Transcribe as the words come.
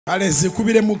Kale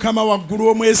zikubire mukama waggulu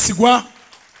omwesigwa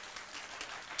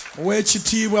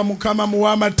ow'ekitiibwa mukama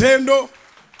muw'amatendo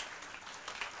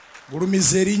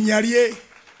gulumiza erinnya lye.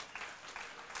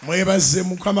 Mwebaze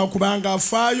mukama kubanga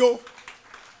afaayo,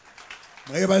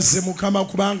 mwebaze mukama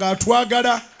kubanga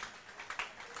atwagala,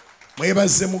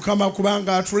 mwebaze mukama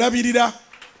kubanga atulabirira,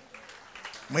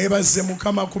 mwebaze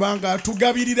mukama kubanga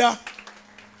atugabirira,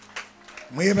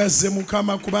 mwebaze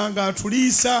mukama kubanga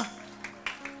atuliisa,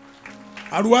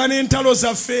 alwana entalo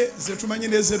zaffe ze tumanyi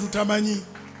ne ze tutamanyi.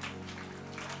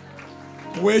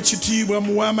 Muw'ekitiibwa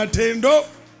muw'amatendo,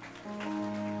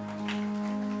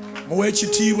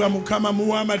 muw'ekitiibwa mukama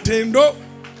muw'amatendo,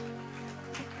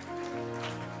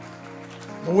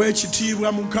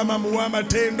 muw'ekitiibwa mukama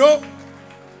muw'amatendo.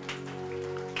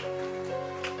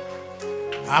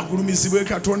 Agulumizibwe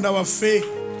Katonda waffe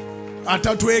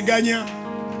atatweganya,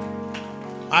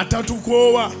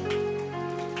 atatukoowa,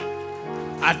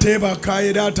 ateebaka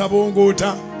era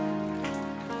atabongoota.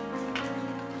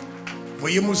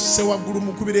 Muyimuse waggulu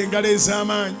mukubire engalo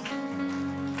ez'amaanyi.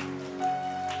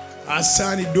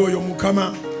 Asaanidde oyo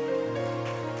mukama,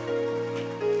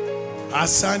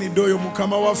 asaanidde oyo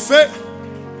mukama waffe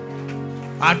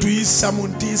atuyisa mu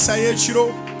ntiisa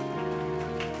y'ekiro,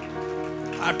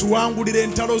 atuwangulira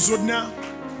entalo zonna,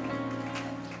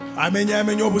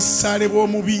 amenyaamenya obusaale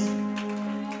bw'omubi,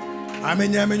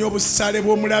 amenyaamenya obusaale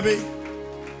bw'omulabe,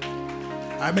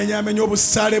 amenyaamenya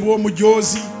obusaale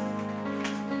bw'omujoozi.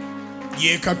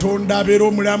 Ye Katonda abeera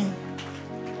omulamu,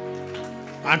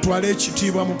 atwala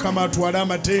ekitiibwa mukama, atwala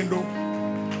amatendo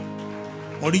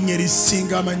mu linnya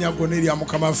erisinga amannya gonna erya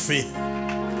mukama ffe.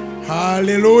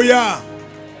 Haleluya!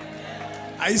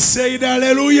 I said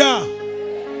haleluya!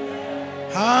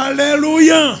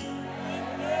 Haleluya!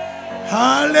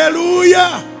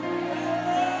 Haleluya!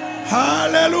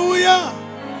 Haleluya!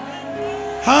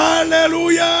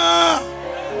 Haleluya!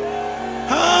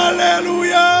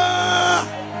 Haleluya!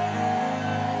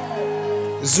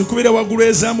 Zikubire waggulu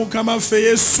eza mukama ffe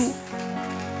Yesu,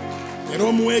 era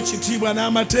omuwe ekitiibwa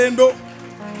n'amatendo.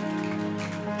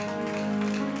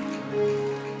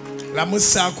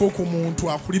 Lamusaako ku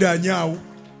muntu akuliraanye awo,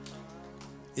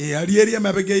 ali eri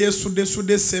emabega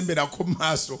yeesudde semberako mu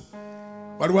maaso.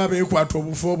 Waliwo abeekwata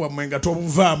obufu bwammwe nga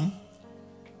tobuvaamu,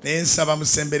 naye nsaba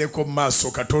musembereko mu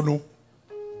maaso katono,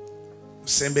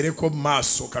 musembereko mu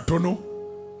maaso katono.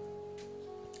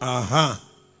 Aha,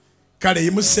 kale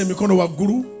yimusa emikono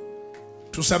waggulu,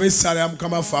 tusabe essaala ya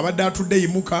mukama waffe. Abadde atudde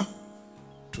yimuka,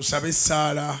 tusabe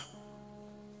essaala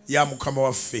ya mukama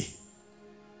waffe.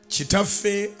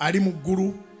 Kitaffe ali mu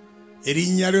ggulu,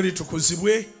 erinnya lyo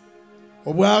litukuzibwe,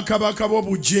 obwakabaka bwo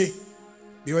bujje,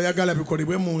 by'oyagala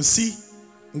bikolebwe mu nsi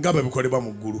nga bwe bikolebwa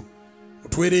mu ggulu.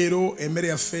 Otuwe leero emmere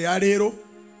yaffe ya leero,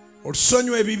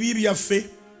 otusonyiwe ebibi byaffe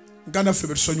nga naffe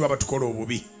bwe tusonyiwa abatukola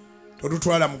obubi.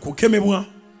 Totutwala mu kukemebwa,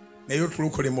 naye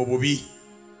otulokole mu bubi,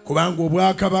 kubanga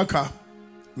obwakabaka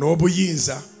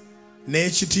n'obuyinza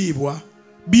n'ekitiibwa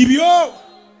bibyo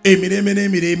emirembe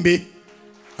n'emirembe.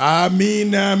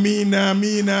 Amiina, amiina,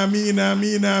 amiina, amiina,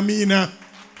 amiina, amiina.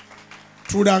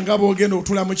 Tulanga boogenda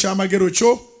otula mu kyamagero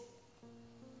kyo.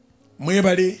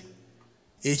 Mwebale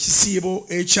ekisiibo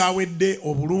ekyawedde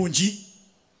obulungi,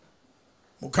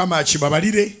 mukama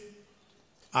akibabalire,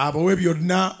 abowe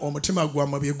byonna omutima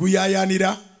gwammwe bye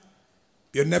guyaayaanira,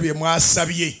 byonna bye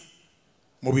mwasabye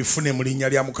mubifune mu linnya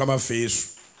lya mukama ffe Yesu.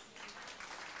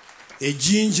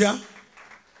 Ejjinja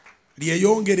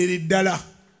lyeyongerera ddala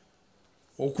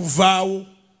okuvaawo,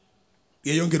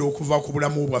 lyeyongera okuva ku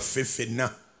bulamu bwaffe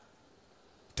ffenna.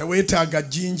 Teweetaaga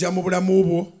jjinja mu bulamu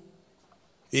bwo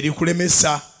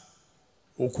erikulemesa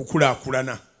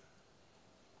okukulaakulana.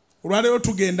 Olwaleero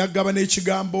tugenda kugaba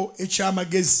n'ekigambo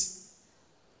eky'amagezi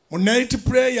mu night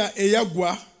prayer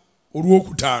eyagwa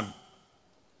olw'okutaano.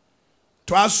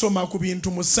 Twasoma ku bintu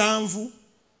 7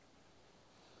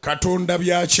 Katonda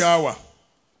by'akyawa.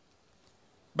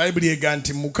 Bayibuli ega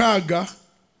nti 6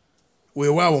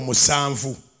 weewaawo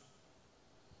 7.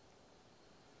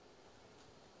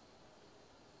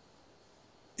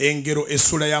 Engero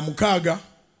essula ya 6,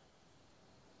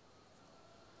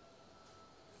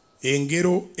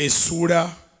 engero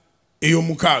essula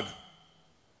ey'omukaaga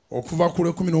okuva ku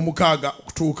lw'e16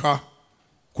 okutuuka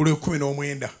ku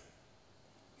lw'e19.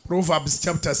 Proverbs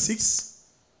chapter 6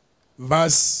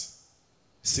 verse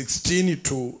 16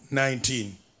 to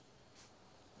 19.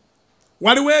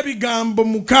 Waliwo ebigambo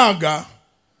 6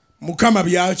 mukama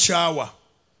by'akyawa,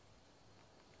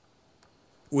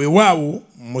 weewaawo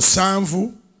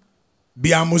 7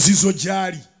 bya muzizo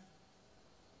gy'ali.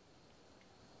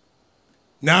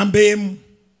 Namba emu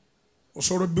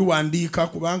osobola biwandiika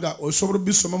kubanga osobola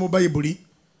bisoma mu Bayibuli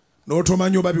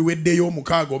n'otomanyi oba biweddeyo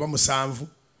 6 oba 7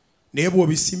 naye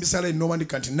bw'obisimbisa line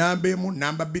n'owandika nti namba 1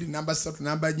 namba 2 namba 3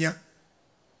 namba 4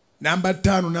 namba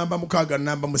 5 namba 6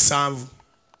 namba 7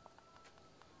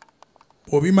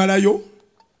 obimalayo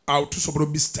awo tusobola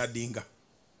obisitadinga.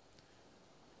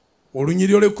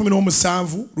 Olunyiriro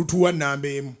lw'17 lutuwa namba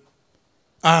 1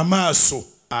 amaaso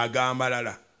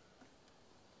ag'amalala.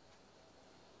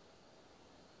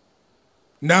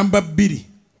 Namba 2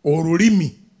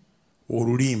 olulimi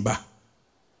olulimba.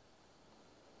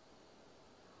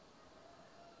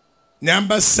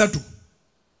 Namba 3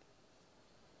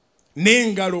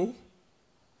 n'engalo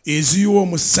eziyiwa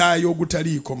omusaayi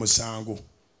ogutaliiko musango.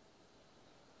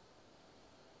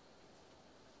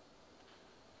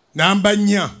 Namba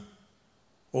 4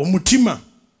 omutima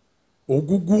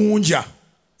ogugunja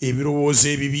ebirowoozo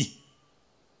ebibi.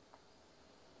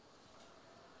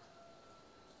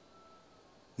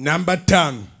 Namba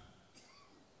 5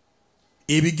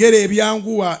 ebigere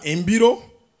ebyanguwa embiro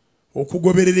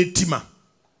okugoberera ettima.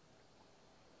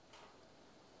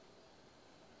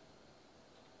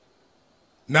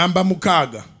 Namba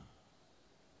 6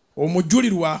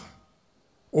 omujulirwa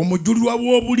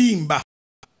w'obulimba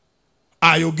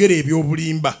ayogera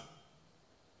eby'obulimba.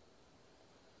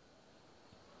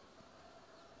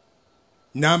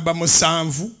 Namba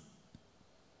 7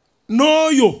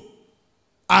 n'oyo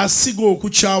asiga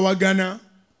okukyawagana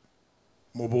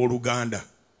mu booluganda.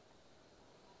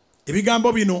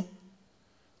 Ebigambo bino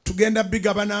tugenda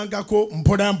bigabanangako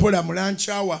mpola mpola mu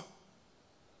lankyawa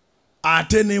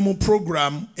ate ne mu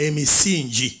program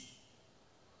emisingi.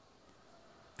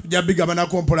 Tujja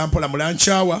bigabanako mpola mpola mu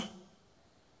lankyawa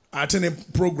ate ne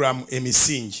program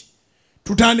emisingi.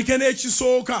 Tutandike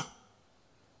n'ekisooka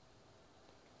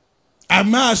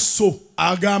amaaso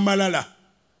ag'amalala.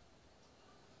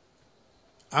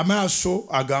 Amaaso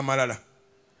ag'amalala.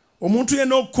 Omuntu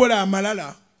yenna okukola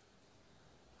amalala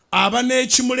aba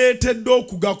n'ekimuleetedde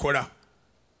okugakola.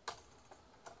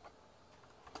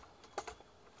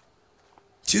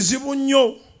 Kizibu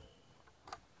nnyo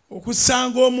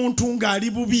okusanga omuntu ng'ali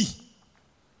bubi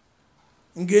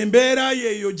ng'embeera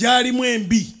yeeyo gy'alimu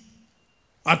embi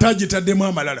ate agitaddemu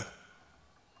amalala.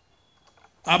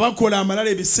 Abakola amalala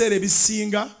ebiseera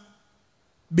ebisinga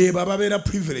be babeera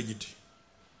privileged,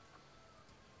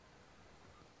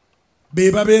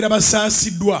 be babeera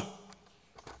basaasiddwa.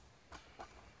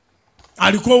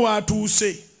 Aliko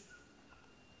waatuuse,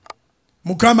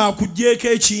 Mukama akuggyeeko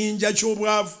ekiyinja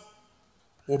ky'obwavu,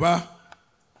 oba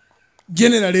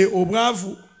generally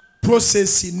obwavu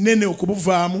process nene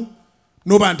okubuvaamu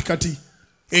noba nti kati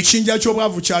ekiyinja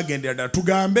ky'obwavu kyagendera ddala.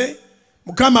 Tugambe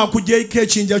Mukama akuggyeeko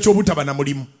ekiyinja ky'obutaba na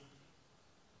mulimu,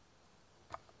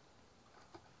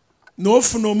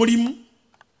 n'ofuna omulimu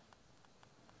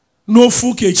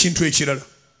n'ofuuka ekintu ekirala.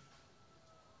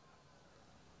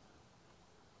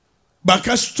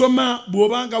 Bakasitoma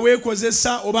bw'obanga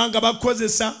weekozesa obanga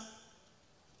bakozesa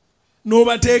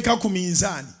n'obateeka ku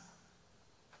minzaani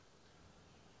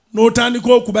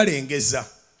n'otandika okubalengeza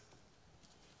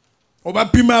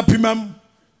obapimapimamu.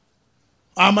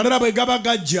 Amalala bwe gaba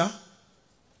gajja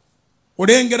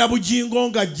olengera Bujjingo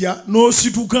ng'ajja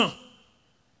n'osituka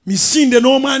misinde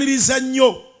n'omwaniriza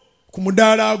nnyo ku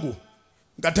mudaala gwo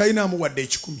nga talina amuwadde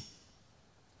 10.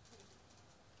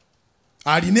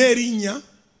 Alina erinnya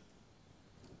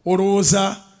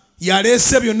olowooza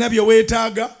yaleese byonna bye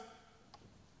weetaaga,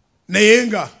 naye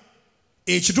nga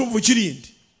ekituufu kiri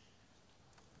nti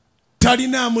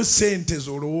talinaamu ssente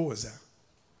z'olowooza,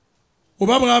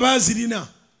 oba bw'aba azirina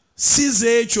si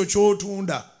z'ekyo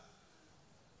ky'otunda.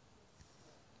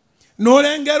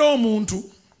 N'olengera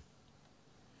omuntu,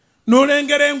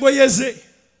 n'olengera engoye ze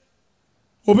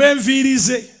oba enviiri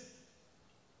ze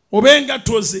oba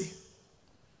engatto ze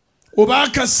oba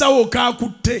akasawo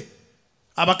k'akutte.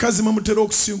 Abakazi mutera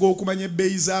okusinga okumanya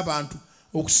ebbeeyi z'abantu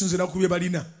okusinziira ku bye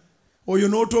balina. Oyo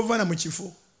n'otova na mu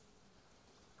kifo.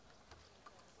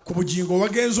 Ku Bujjingo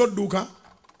wagenza odduka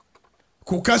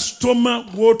ku kasitoma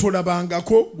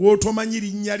gw'otolabangako gw'otomanyi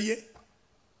linnya lye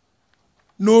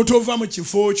n'otova mu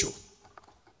kifo kyo,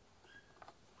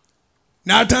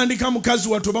 n'atandika mukazi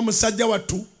wattu oba musajja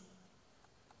wattu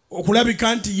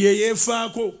okulabika nti ye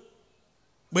yeefaako.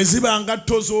 Bwe ziba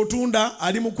ngatto z'otunda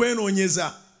ali mu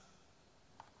kwenoonyeza,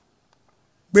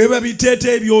 bwe biba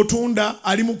biteeteeyi by'otunda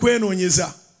ali mu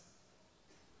kwenoonyeza,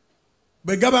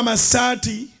 bwe gaba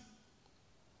masaati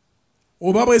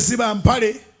oba bwe ziba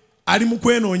mpale ali mu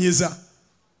kwenoonyeza.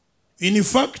 In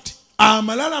fact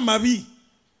amalala mabi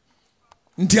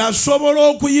nti asobola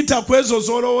okuyita ku ezo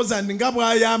z'olowooza nti nga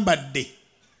bw'ayambadde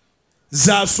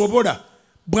z'asobola,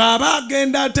 bw'aba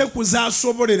agenda ate ku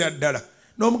z'asobolera ddala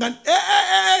n'omugamba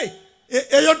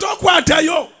eyo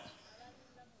tokwatayo,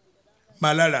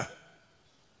 malala.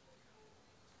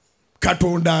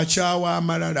 Katonda akyawa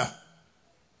amalala.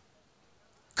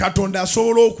 Katonda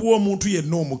asobola okuwa omuntu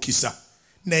yenna omukisa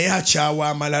naye akyawa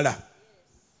amalala.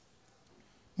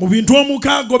 Mu bintu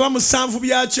omukaaga oba musanvu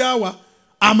byakyawa,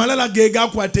 amalala ge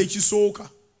gakwata ekisooka.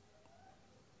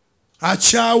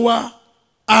 Akyawa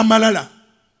amalala.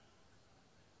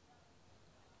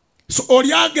 So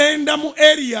oli agenda mu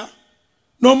area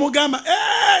n'omugamba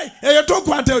eyo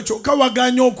tokwata ekyo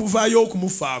kawaganya okuvaayo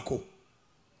okumufaako.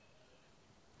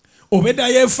 Obeda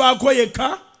yefaako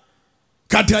yekka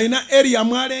kati alina area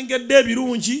mwalengedde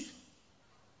ebirungi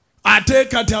ate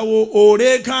kati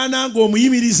oleekaana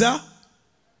ng'omuyimiriza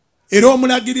era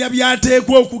omulagirira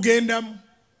byateekwa okugendamu.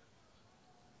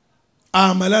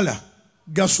 Amalala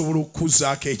gasobola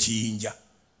okukuzaako ekiyinja.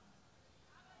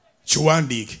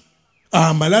 Kiwandiike.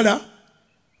 Amalala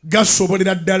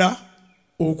gasobolera ddala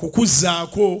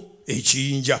okukuzaako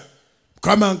ekiyinja.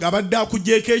 Mukama ng'abadde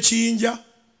akuggyeeko ekiyinja,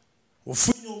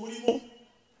 ofunye omulimu,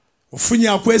 ofunye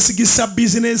akwesigisa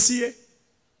bizinensi ye,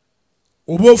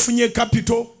 oba ofunye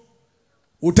capital,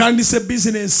 otandise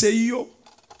bizinensi eyiyo,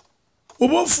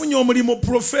 oba ofunye omulimu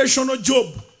professional job.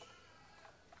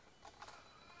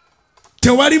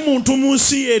 Tewali muntu mu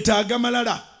nsi yeetaaga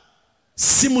malala.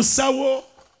 Si musawo,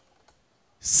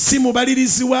 si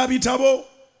mubalirizi wa bitabo,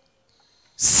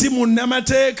 si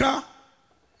munnamateeka,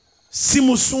 si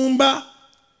musumba.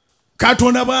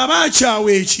 Katonda bw'aba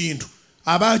akyawa ekintu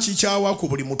aba akikyawa ku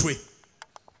buli mutwe.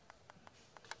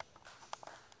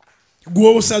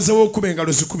 Gwe osazeewo okuba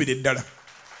engalo zikubire eddala.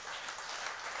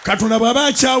 Katonda bw'aba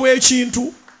akyawa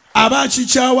ekintu aba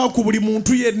akikyawa ku buli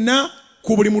muntu yenna,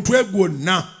 ku buli mutwe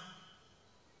gwonna.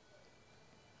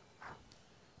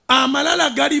 Amalala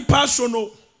gali personal.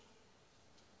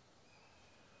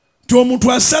 Ti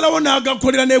omuntu asalawo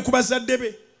n'agakolera ne ku bazadde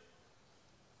be.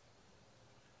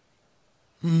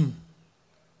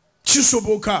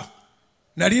 Kisoboka.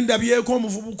 Nali ndabyeko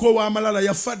omuvubuka ow'amalala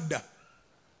yafadda.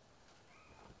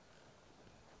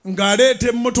 Ng'aleeta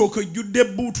emmotoka ejjudde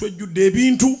ebbuutu ejjudde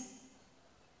ebintu.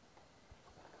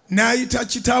 N'ayita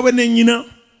kitaawe ne nnyina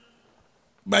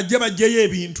bajje baggyeyo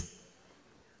ebintu.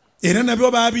 Era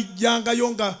nabyo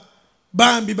baabijjangayo nga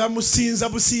bambi bamusinza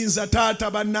businza,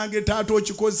 taata bannange, taata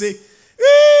okikoze,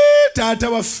 taata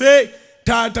waffe,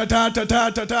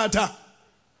 taata.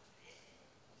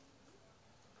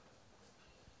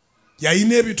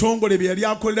 Yalina ebitongole bye yali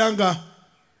akolera nga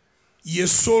ye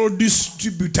sole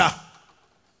distributor,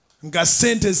 nga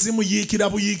sente zimuyiikira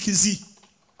buyiikizi.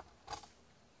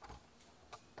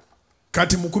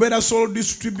 Kati mu kubeera sole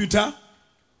distributor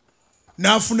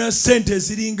n'afuna sente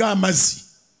eziringa amazzi.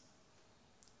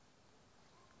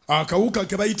 Akawuka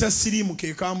ke bayita siriimu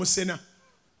ke kaamusena.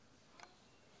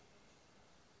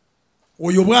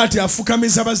 Oyo bw'ati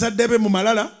afukamiza bazadde be mu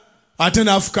malala ate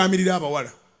n'afukaamirira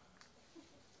abawala.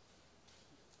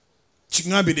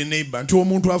 Kingambire neighbor nti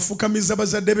omuntu afukamiza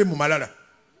bazadde be mu malala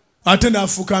ate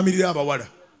n'afukaamirira abawala.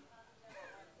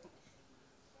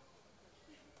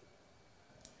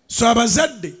 So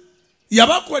abazadde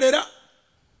yabakolera,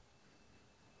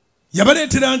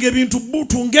 yabaleeteranga ebintu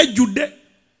buutu ng'ejjudde,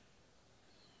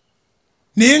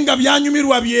 naye nga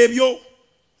byanyumirwa byebyo,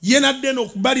 ye nadde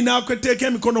n'okubali n'aketeeka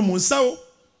emikono mu nsawo.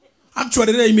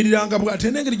 Actually era yayimiriranga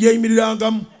bw'ate n'engeri gye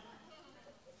yayimirirangamu.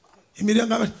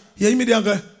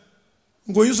 Yayimiranga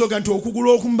ng'oyinza oga nti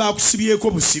okugulu okumu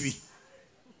baakusibyeko busibi.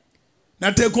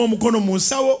 Nateeka omukono mu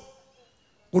nsawo,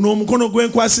 guno omukono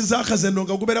gwenkwasiza akazendo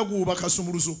nga gubeera guwuba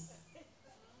kasumuluzo.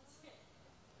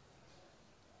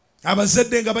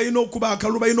 Abazadde nga balina okuba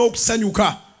akalu, balina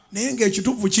okusanyuka, naye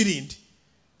ng'ekituufu kiri nti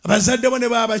abazadde bo ne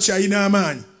baba bakyalina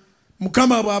amaanyi,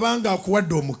 Mukama bw'abanga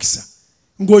akuwadde omukisa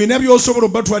ng'olina by'osobola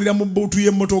obatwalira mu bbuutu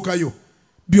y'emmotoka yo,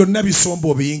 byonna bisomba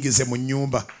obiyingize mu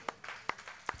nnyumba.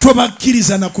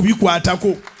 Tobakkiriza na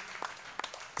kubikwatako.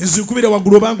 Ezikubire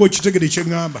waggulu obanga okitegere kye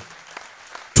ŋŋamba.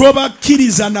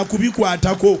 Tobakkiriza na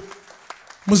kubikwatako.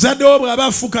 Muzadde wo bw'aba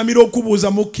afukamira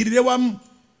okubuuza mukkirire wamu,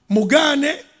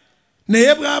 mugaane.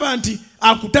 Naye bw'aba nti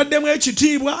akutaddemu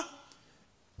ekitiibwa,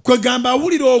 kwegamba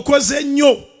awulira okoze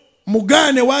nnyo,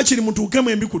 mugaane waakiri mutuukemu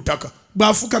embi ku ttaka.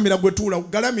 Bw'afukamira gwe tuula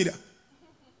galamira.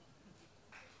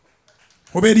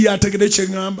 Oba eri ategere kye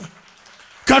ŋŋamba.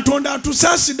 Katonda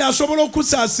atusaasidde, asobola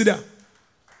okusaasira.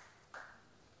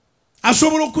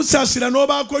 Asobola okusaasira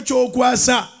n'obaako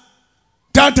ky'okwasa.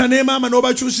 Taata ne maama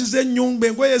n'obakyusiza ennyumba,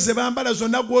 engoye ze bambala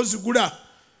zonna gw'ozigula,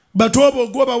 bato bo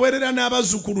gw'obaweerera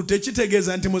n'abazzukulu,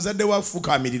 tekitegeeza nti muzadde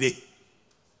wakufukaamirire.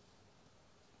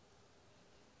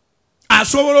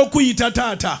 Asobola okuyita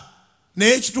taata,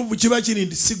 naye ekituufu kiba kiri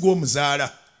nti si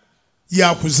gw'omuzaala,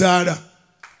 yakuzaala.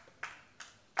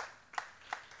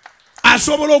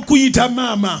 Asobola okuyita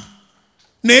maama,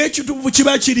 naye ekituufu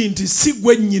kiba kiri nti si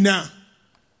gwe nnyina,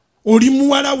 oli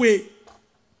muwala we.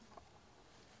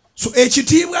 So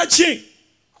ekitiibwa kye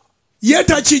ye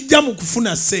takijja mu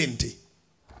kufuna ssente.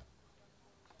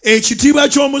 Ekitiibwa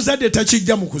ky'omuzadde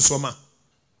takijja mu kusoma.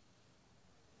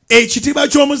 Ekitiibwa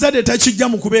ky'omuzadde takijja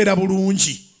mu kubeera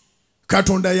bulungi.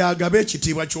 Katonda yagaba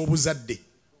ekitiibwa ky'obuzadde.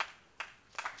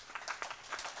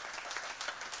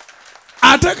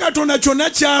 Ate Katonda kyonna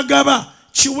kyagaba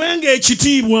kiwenga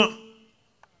ekitiibwa.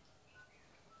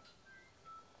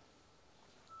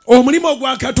 Omulimu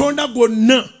gwa Katonda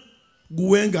gwonna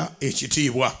guwenga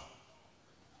ekitiibwa.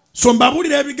 So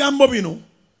mbabulira ebigambo bino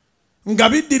nga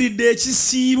biddiridde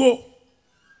ekisiibo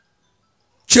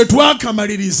kye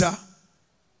twakamaliriza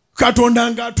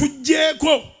Katonda nga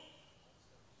atuggyeko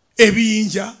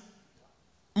ebiyinja.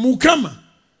 Mukama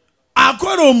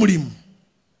akola omulimu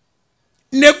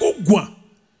ne guggwa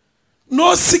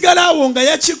n'osigala awo nga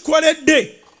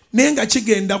yakikoledde naye nga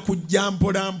kigenda kujja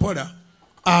mpola mpola.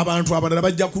 Abantu abalala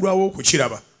bajja kulwawo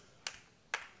okukiraba.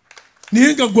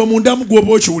 Naye nga gwe mundamu gwe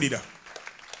oba okiwulira.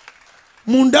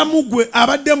 Mundamu gwe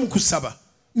abadde mu kusaba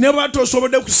ne bw'ate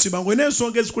osobodde kusiba ng'olina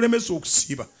ensonga ezikulemesa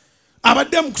okusiiba.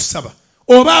 Abadde mu kusaba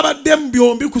oba abadde mu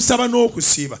byombi kusaba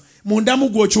n'okusiiba. Mundamu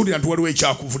gwe okiwulira nti waliwo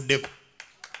ekyakuvuddeko.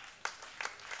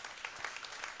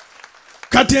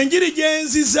 Kati enjiri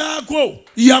gyenzizaako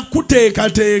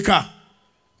yakuteekateeka.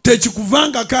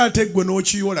 Tekikuvangako ate gwe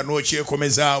n'okiyola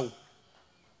n'okyekomezaawo.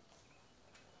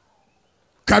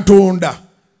 Katonda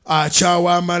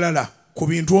akyawa amalala ku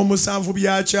bintu 7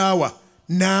 byakyawa.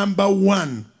 Number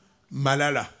 1,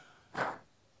 malala.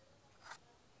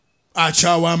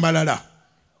 Akyawa amalala.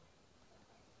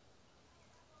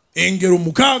 Engero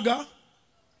 6,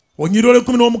 onyirole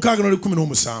 16 n'ole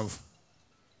 17.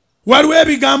 Waliwo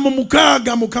ebigambo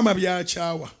 6 Mukama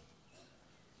byakyawa.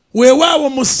 Weewaawo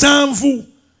 7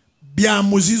 bya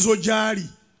muzizo gyali.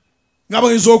 Nga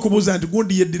bayinza okubuuza nti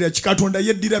gundi yeddira ki? Katonda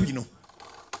yeddira bino.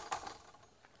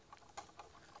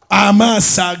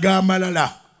 Amaaso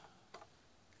ag'amalala.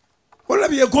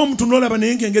 Olabyeko omuntu n'olaba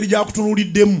naye ng'engeri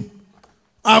gy'akutunuuliddemu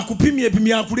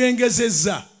akupimye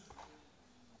akulengezezza.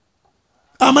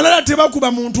 Amalala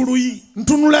tebakuba muntu luyi,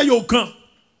 ntunula yokka.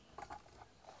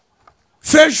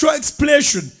 Facial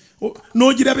expression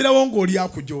n'ogirabirawo ng'oli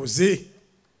akujooze.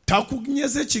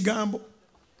 Takunyeze kigambo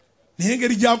naye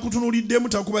engeri gy'akutunuuliddemu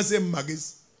takubaze mu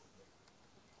magezi.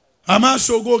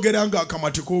 Amaaso googera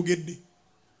ng'akamwa tekoogedde.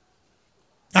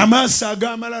 Amaaso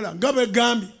ag'amalala nga bwe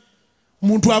gambye.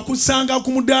 Muntu akusanga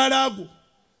ku mudaala gwo,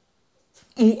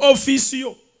 mu ofiisi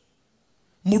yo,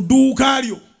 mu dduuka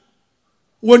lyo,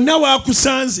 wonna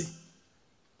waakusanze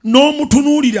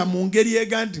n'omutunuulira mu ngeri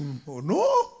ega nti ono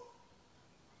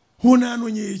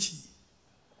anonya eki.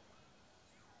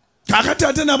 Kakati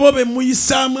ate nabo be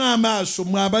muyisaamu amaaso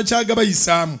mwe abakyaga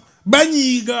bayisaamu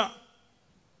banyiiga.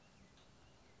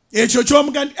 Ekyo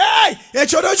ky'omuga nti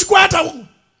ekyo n'okikwatawo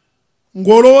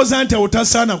ng'olowooza nti awo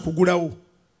tasaana kugulawo.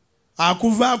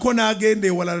 Akuvaako n'agenda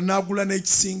ewalala n'agula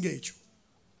n'ekisinga ekyo.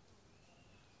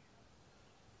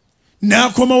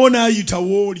 N'akomawo n'ayita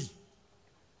wooli.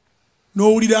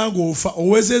 N'owulira ng'ofa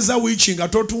owezezza wiiki nga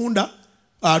totunda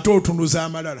ate otunduza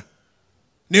amalala.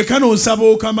 Ne kano nsaba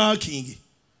okamaakingi.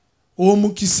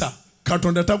 Omukisa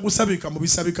Katonda tagusabika mu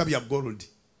bisabika bya gold.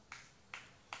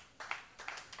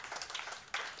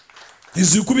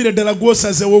 Ezikubire ddala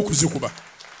gw'osazeewo okuzikuba.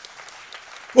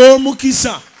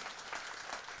 Omukisa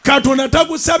Katonda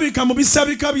tagusabika mu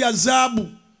bisabika bya zaabu.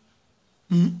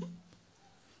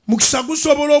 Mukisa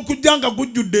gusobola okujja nga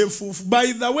gujjudde enfuufu.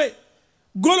 By the way,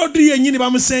 gold yennyini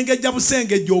bamusengejja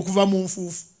busengejja okuva mu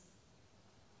nfuufu.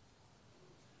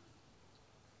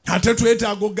 Ate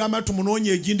twetaaga okugamba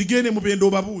tumunoonye egindi gende mubende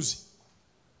obabuuzi.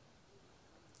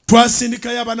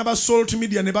 Twasindikayo abaana ba Salt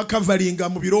Media ne bakavalinga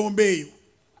mu birombe eyo.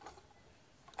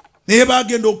 Naye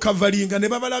bagenda okukavalinga ne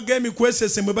babalaga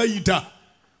emikwesese mwe bayita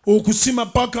okusima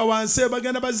paka wansi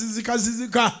bagenda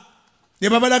bazizika ne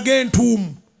babalaga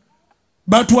entuumu.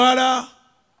 Batwala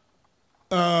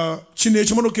kino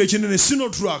ekimotoka ekinene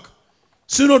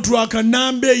Sinotruck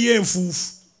namba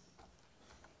ey'enfuufu.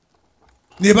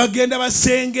 Ne bagenda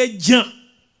basengejja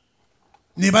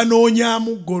ne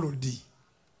banoonyaamu golodi.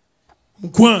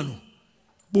 Mukwano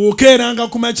bw'okeeranga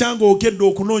ku makya ng'okedde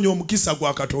okunoonya omukisa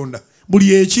gwa Katonda,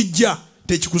 buli ekijja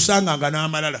tekikusanganga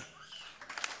n'amalala.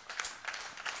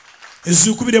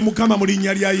 Ezikubire Mukama mu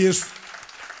linnya lya Yesu.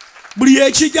 Buli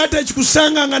ekijja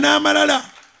tekikusanganga n'amalala.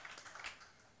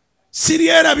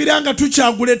 Siryerabira nga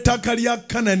tukyagula ettaka lya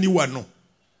Kanani wano.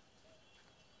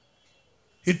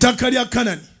 Ettaka lya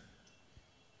Kanani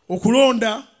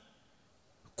okulonda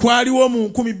kwaliwo mu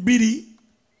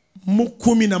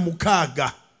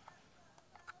 2016.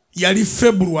 yali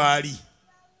February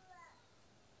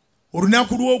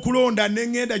olunaku lw'okulonda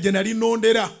neŋŋenda gye nali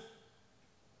nondera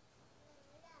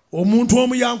omuntu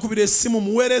omu yankubira essimu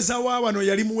muweereza wa wano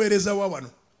yali muweereza wa wano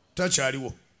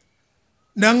takyaliwo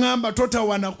naŋŋamba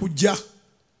totawana kujja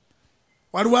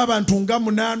waliwo abantu nga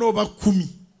 8 oba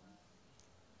 10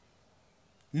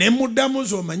 ne muddamu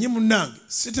z'omanyi munnange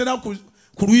sitera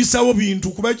kulwisawo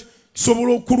bintu kuba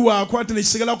kisobola okukulwako ate ne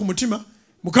kisigala ku mutima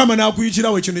Mukama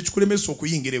n'akuyitirawo ekyo ne kikulemesa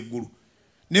okuyingira eggulu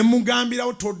ne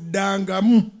mugambirawo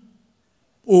toddangamu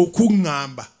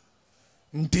okuŋŋamba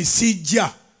nti sijja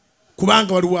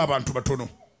kubanga waliwo abantu batono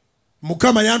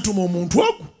Mukama yantuma omuntu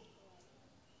ogwo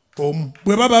omu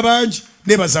bwe baba bangi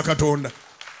nebaza Katonda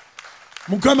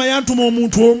Mukama yantuma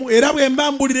omuntu omu era bwe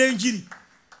mbambulira enjiri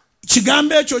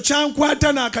kigambo ekyo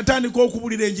kyankwata n'akatandika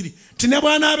okubulira enjiri ti ne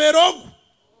bwana abeera ogwo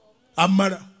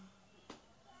amala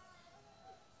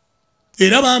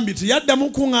era bambi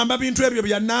tiyaddamu kuŋŋamba bintu ebyo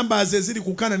bya numbers eziri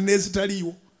ku Kanani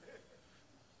n'ezitaliiwo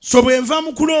so bwe nva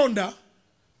mu kulonda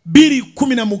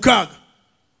 2016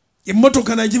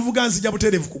 emmotoka nagivuga nzija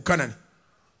butereevu ku Kanani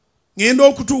ŋŋenda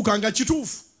okutuuka nga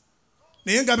kituufu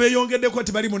naye nga beeyongeddeko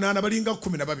ti bali 8 balinga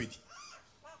 12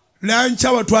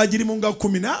 lancawa twagirimu nga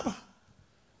 14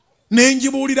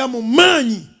 nenjibuulira mu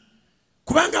maanyi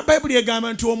kubanga Bayibuli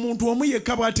egamba nti omuntu omu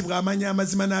yekka bw'ati bw'amanya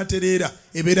amazima n'atereera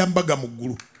ebeera mbaga mu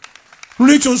ggulu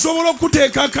lwekyo nsobola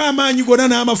okuteekako amaanyi gonna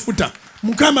n'amafuta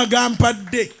Mukama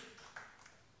gampadde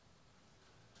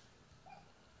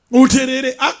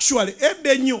uterere actually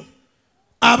edda ennyo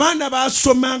abaana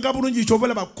basomanga bulungi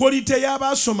kyovola bakolite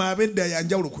y'abasoma abedda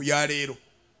yanjawulo ku yaleero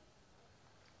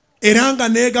era nga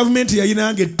ne gavumenti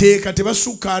yayinanga etteeka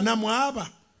tebasukkaana mu aba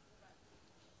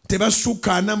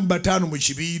tebasukkaana mu 5 mu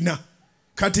kibiina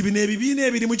kati bino ebibiina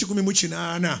ebirimu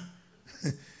 18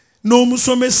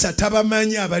 n'omusomesa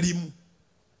tabamanyi abalimu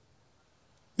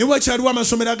ne wakyaliwo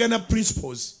amasomero agana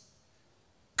principles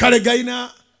kale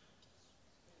gayina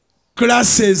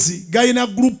classes gayina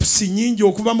groups nyingi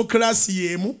okuva mu class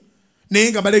yemu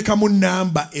naye nga balekamu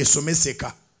namba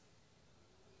esomeseka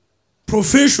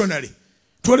professionally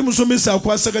twali musomesa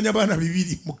akwasaganya baana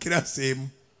 2 mu class emu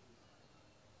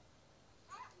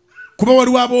kuba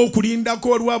waliwo ab'okulindako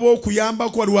waliwo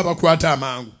ab'okuyambako waliwo abakwata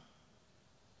amangu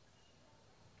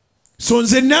so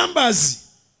nze numbers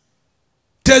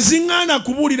teziŋŋaana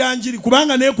kubuulira njiri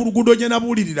kubanga naye ku luguudo gye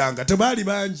nabuuliriranga tebaali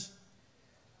bangi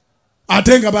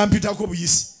ate nga bampitako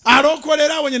buyisi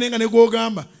alokolerawo nye nenga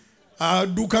negogamba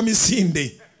adduka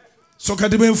misinde so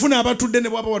kati bwe nfuna abatudde ne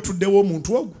bwaba watuddewo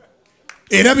omuntu ogwo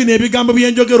era bino ebigambo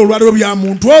byenjogero olwaliwo bya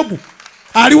muntu ogwo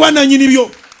aliwa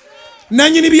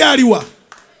nanyini byaliwa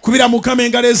kubira Mukama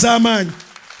engalo ez'amaanyi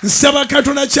nsaba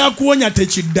Katonda kyakuwonya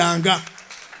tekiddanga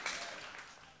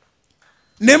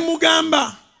ne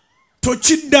mugamba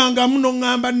tokiddanga muno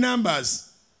ŋŋamba numbers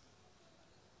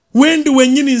wendi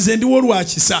wennyini nze ndiwo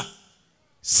olwakisa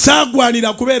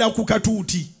saagwanira kubeera ku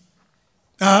katuuti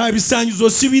ebisaanyizo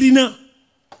sibirina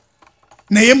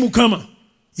naye Mukama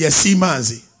yasiima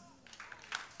nze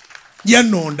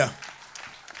yannonda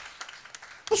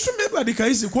osumbe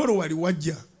badikayizi kwolo wali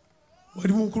wajja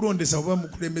wali mukulondesa oba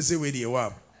mukulembeze weri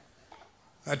ewaabo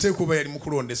ate kuba yali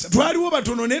mukulondesa twaliwo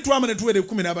batono naye twama ne tuwere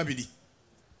 12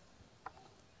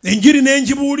 enjiri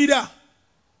nenjibuulira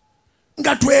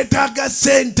nga twetaaga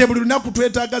ssente buli lunaku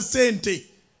twetaaga ssente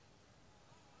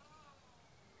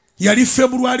yali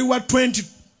February wa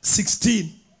 2016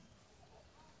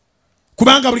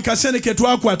 kubanga buli kasente ke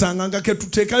twakwatanga nga ke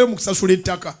tuteekayo mu kusasula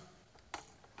ettaka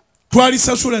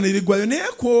twalisasula ne ligwayo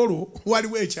naye kwolwo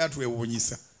waliwo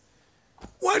ekyatwewuunyisa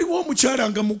waliwo omukyala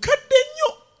nga mukadde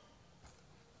nnyo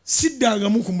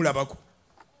siddangamu kumulabako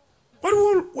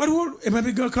waliwo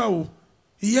emabegakawo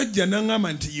yajja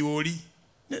n'aŋŋamba nti yoli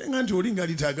nga nti oli nga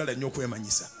litaagala nnyo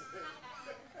okwemanyisa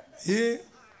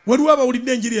waliwo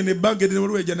abawulidde enjiri eno ebbanga edde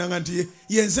waliwo ejja n'aŋŋamba nti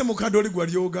yense mukadde oli gwa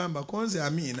lyogamba konze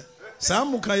amiina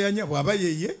saamukayanya bw'aba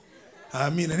yeye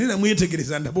amiina naye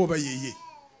namwetegereza ndaba oba yeye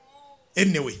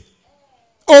anyway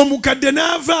omukadde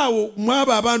n'avaawo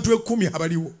mwaba abantu 10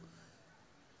 abaliwo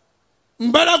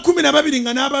mbala 12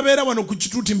 nga n'ababeera wano ku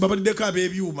kituuti mbabaliddeko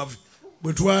ab'ebyuma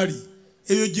bwe twali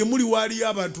eyo gye muli waaliyo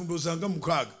abantu ndozanga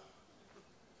 6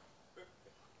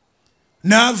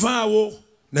 n'avaawo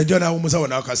najja n'awumusawo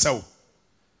n'akasawo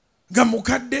nga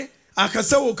mukadde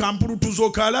akasawo kampulutuzo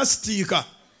ka lasitiika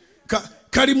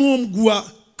kalimu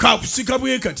omuguwa kakusika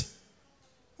bwe kati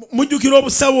mujjukira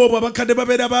obusawo obwo abakadde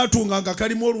babeera baatunga nga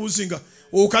kalimu oluusi nga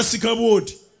okasika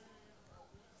bwoti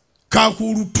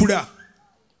kakuulutula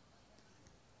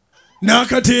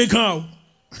n'akateekaawo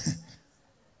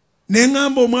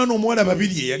neŋŋamba omwana omuwala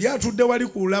 2 yali atudde wali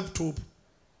ku laptop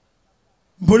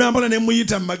Mbona ne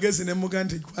muyita magezi ne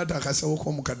mugante kwata akasawo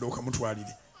ko mukadde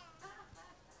okamutwalire.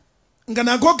 Nga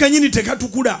nako kanyini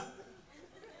tekatukula.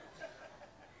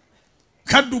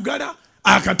 Kaddugala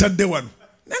akatadde wano.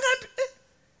 Nangati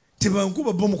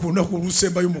tibankuba bomu kulona ku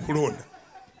lusemba y'omukulonda.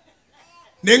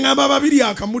 Nengamba babiri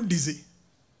akamuddize.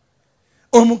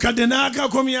 Omukadde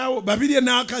n'akakomyawo babiri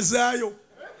n'akazaayo.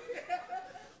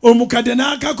 Omukadde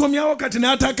n'akakomyawo kati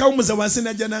n'ataka omuza wansi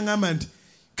najja n'angamba nti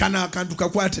kana akantu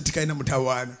kakwate tikaina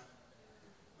mutawaana.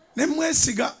 Ne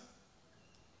mwesiga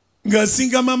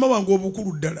ngasinga mama wange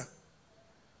obukulu ddala.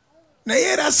 Naye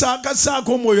era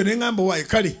saako omwoyo ne ngamba waye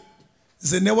kale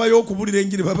nze newayo okubulira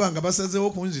enjiri babanga basazeewo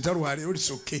kunzita lwaleero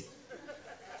lisoke.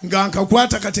 Nga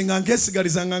nkakwata kati nga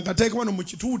nkesigaliza nga nkateeka wano mu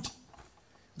kituuti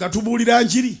nga tubuulira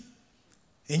njiri.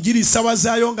 Enjiri sawa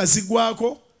zaayo nga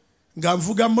zigwako nga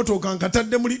nvuga mmotoka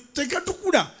nkatadde muli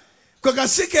tekatukula. Kwe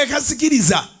kasike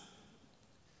kasikiriza.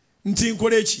 Nti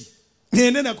nkole eki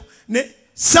ngende nako ne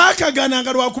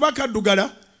saakagananga lwakuba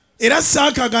kaddugala era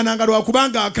saakagananga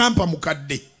lwakubanga akampa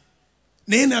mukadde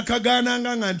naye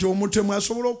nakagananga nga nti omutemu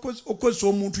asobola okukozesa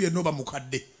omuntu yenna oba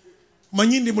mukadde.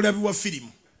 Manyi ndi mulabi wa firimu.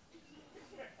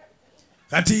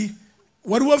 Kati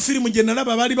waliwo firimu gye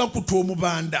nalaba baali bakuta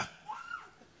omubanda.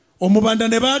 Omubanda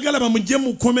ne baagala bamugye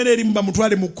mu kkomera erimu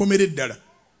bamutwale mu kkomera eddala.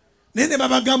 Naye ne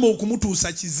babagamba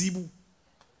okumutuusa kizibu.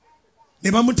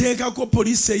 Ne bamuteekako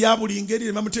poliisi eya buli ngeri,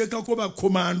 ne bamuteekako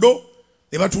bakomando,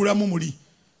 ne batuulamu muli.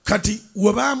 Kati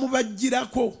we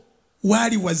baamubajjirako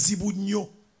waali wazibu nnyo.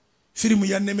 Firimu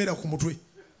yannemera ku mutwe.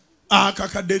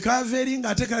 Akakadde kaava eri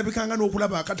ng'ate kalabikanga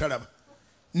n'okulaba akatalaba.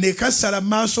 Ne kasala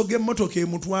maaso g'emmotoka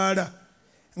emutwala.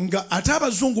 Nga ate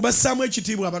abazungu bassaamu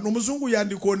ekitiibwa abantu. Omuzungu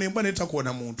yandikoona embwa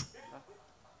n'etakoona muntu.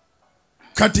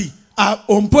 Kati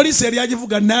omupoliisi yali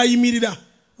agivuga n'ayimirira.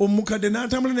 Omukadde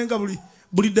n'atambula nenga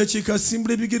buli dakiika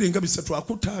asimbula ebigere nga bisatu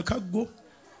akutta akaggo.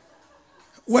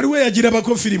 Waliwo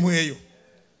eyagirabako firimu eyo.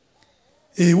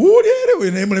 Ewuuli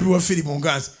we naye mulabi wa firimu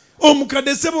ngazi.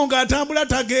 Omukadde ssebo ng'atambula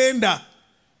tagenda.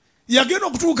 Yagenda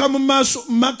okutuuka mu maaso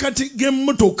makkati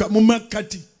g'emmotoka mu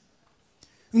makkati.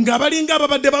 Nga balinga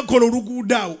ababadde bakola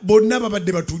oluguudo awo bonna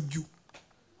babadde batujju.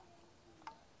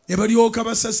 Ne balyoka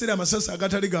basasira amasasi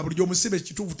agatali ga bulijjo omusibe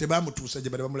ekituufu tebaamutuusa gye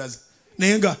bali bamulaza.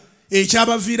 Naye nga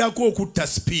ekyabaviirako okutta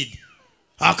speed.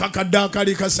 Akakadde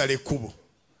akali kasala ekkubo.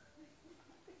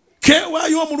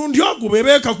 Kewaayo omulundi ogwo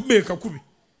bebeeka kubi.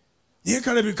 Naye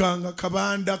kalabikanga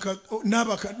kabanda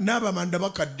n'abamanda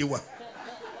bakaddiwa.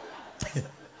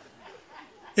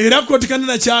 Era ko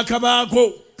tikanana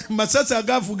kyakabaako masasi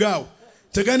agavuga awo.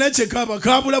 Tegana kyekaba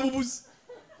kabula bubuzi.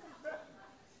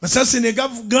 Masasi ne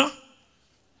gavuga.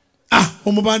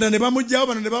 Omubanda ne bamujjawo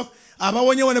bano ne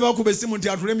abawonyewo ne bakuba essimu nti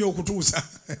atulemye okutuusa.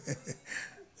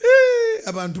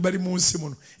 Abantu bali mu nsi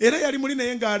muno. Era yali muli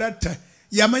naye ng'alatta.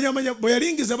 Yamanya bwe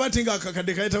yalingiza bati nga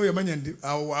akakadde kayitawo yamanya ndi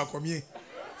awo wakomye.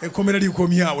 Ekkomera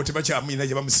likomye awo tebakyamwina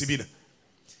gye bamusibira.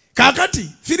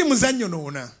 Kaakati firimu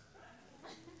zannyonoona.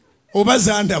 Oba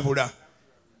zandabula.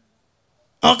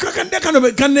 Akakadde kano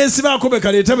kanneesibaako be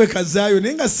kaleeta be kazaayo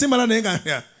naye nga simala naye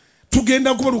nga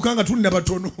tugenda kubaluka nga tuli na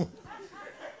batono.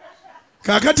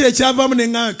 Kaakati ekyavaamu ne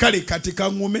nga kale kati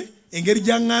kaŋŋume engeri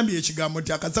gy'aŋŋambye ekigambo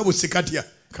nti akasawo sikatya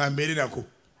kambeere nako.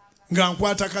 Nga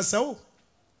nkwata kasawo.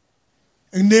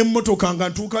 N'emmotoka nga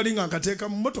ntuukali nga nkateeka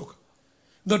mu mmotoka.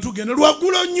 Nga tugenda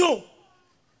lwaggulo nnyo.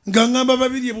 Nga ŋŋamba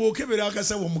babiri bw'okebera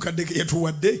akasawo omukadde ke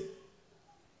yatuwadde.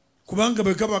 Kubanga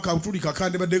bwe kaba katuli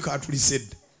kakande badde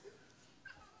katulisedde.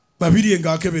 Babiri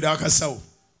ng'akebera akasawo.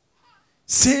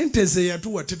 Sente ze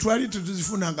yatuwa tetwali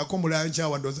tetuzifunangako mu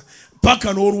lankyawa ndoza.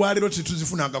 Paka n'olwaliro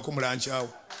tetuzifunangako mu lankyawa.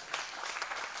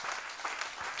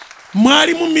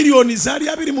 Mwali mu miliyoni zaali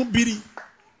 22.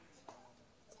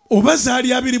 Oba zaali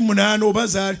 28 oba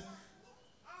zaali.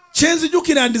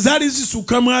 Kyenzijukira ndi zaali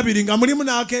zisukka mu 2 nga mulimu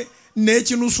naake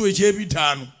n'ekinusu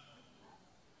eky'ebitaano.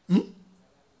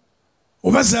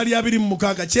 Oba zaali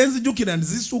 26 kyenzijukira ndi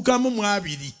zisukkamu mu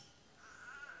 2.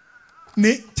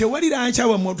 Ne tewali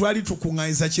lankyawa mwatwali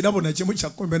tukuŋŋanyiza kirabo na kimu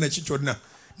kyakombe na kikyonna.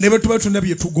 Ne bwe tuba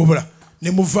tunabye tugobola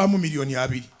ne muvaamu miliyoni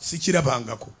 2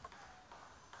 sikirabangako.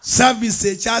 Service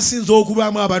ekyasinze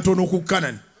okubaamu abatono ku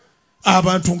Kanani.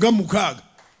 Abantu nga 6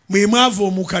 mwe mwava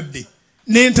omukadde.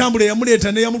 N'entambula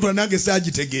yamuleeta ne yamutwala nange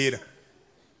saagitegeera.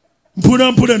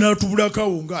 Mpula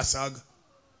n'atubulakawo ng'asaaga.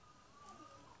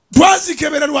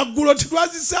 Twazikebera lwaggulo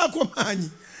tetwazisaako maanyi.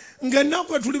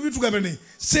 Ng'ennaku tuli bitugabane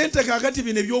sente kaakati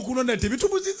bino ebyokulonda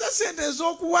tebitubuzizza sente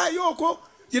ez'okuwaayo okwo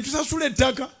gye tusasula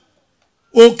ettaka.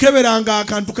 Okeberanga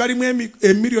akantu kalimu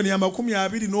emiliyoni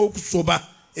 20 n'okusoba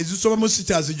ezisobamu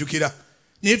sikyazijjukira.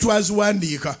 Naye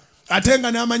twaziwandiika ate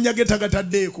nga n'amannya ge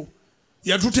tagataddeeko.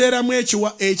 Yatuteeramu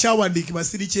ekyawandiikibwa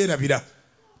siri kyerabira.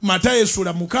 Matayo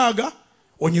essula 6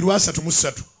 onyirwa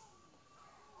 3:3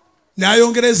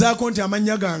 n'ayongerezaako nti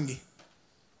amannya gange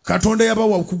Katonda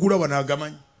yabawa okugula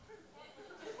wanagamanyi.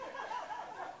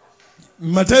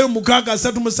 Matayo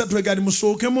 6:3 egali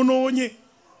musooke munoonye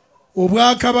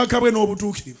obwakabaka bwe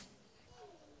n'obutuukirivu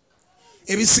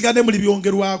ebisigadde muli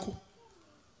byongerwako.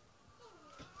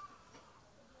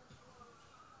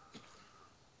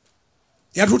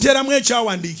 Yatuteeramu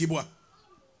ekyawandiikibwa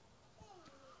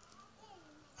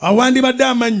awandibadde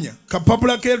amannya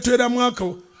kapapula keetuteeramu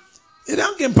ako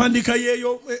era ng'empandiika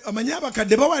yeeyo amanyi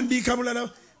abakadde bawandiika bulala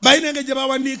balina engeri gye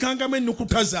bawandiikangamu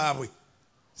ennukuta zaabwe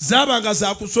zaabanga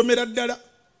zakusomera ddala.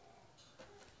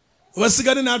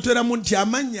 Obasigadde n'atuteeramu nti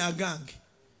amannya agange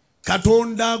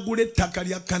Katonda agula ettaka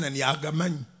lya Kanani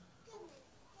agamanyi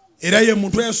era ye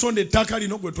muntu eyasonda ettaka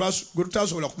lino gwe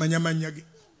tutasobola kumanya mannya ge.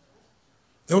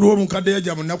 Olwo omukadde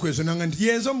yajja mu nnaku ezo nanga nti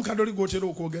yenza omukadde oli gwotera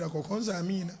okwogerako konza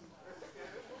amiina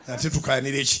ate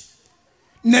tukayanira eki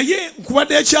naye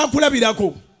nkubadde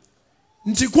ekyakulabirako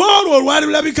nti kwolwo olwali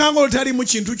lulabikanga olutalimu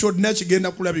kintu kyonna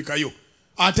kigenda kulabikayo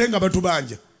ate nga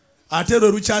batubanja ate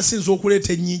lwe lukyasinza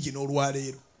okuleeta ennyingi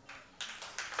n'olwaleero.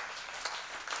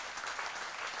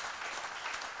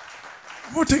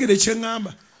 Otegere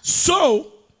kyeŋŋamba.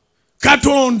 So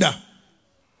Katonda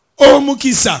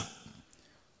omukisa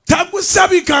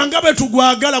tagusabikanga bwe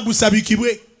tugwagala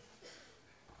gusabikibwe.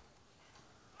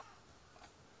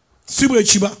 Si bwe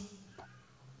kiba.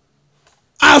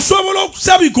 Asobola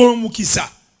okusabika omukisa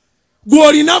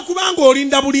gw'olina kubanga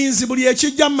olinda bulinzi buli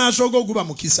ekijja mu maaso go guba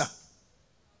mukisa.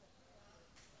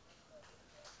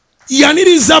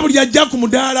 Yaniriza buli ajja ku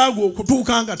mudaala gwo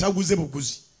okutuuka nga taguze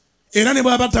buguzi. Era ne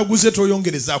bw'aba taguze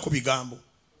toyongerezaako bigambo.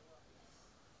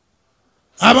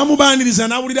 Abamu baaniriza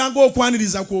n'awulira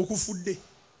ng'okwaniriza kw'okufudde.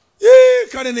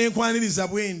 Kale n'ekwaniriza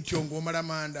bwe ntyo ng'omala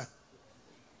manda.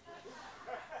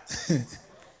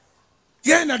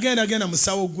 Genda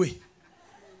musawo gwe.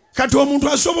 Kati omuntu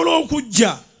asobola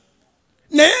okujja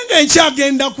naye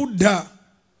ng'enkyagenda kudda.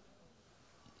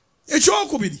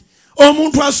 Ekyokubiri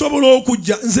omuntu asobola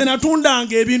okujja nze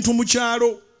natundanga ebintu mu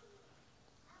kyalo.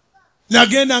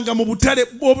 Nagendanga mu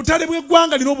obutale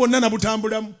bw'eggwanga lino bwonna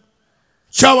nabutambulamu.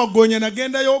 Kyawaggoonya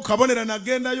nagendayo, Kabonera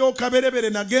nagendayo, Kaberebere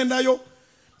nagendayo,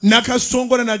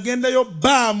 Nakasongola nagendayo,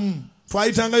 Baamu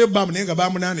twayitangayo Baamu naye nga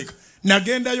baamunaanika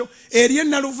nagendayo, eri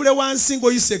ennaluvule wansi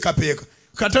ng'oyise Kapeeka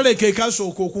katale ke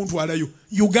kasooka okuntwalayo.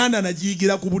 Uganda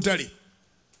nagiyigira ku butale.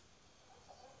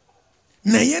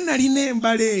 Naye nalina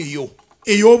embala eyo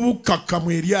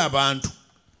ey'obukkakkamu eri abantu.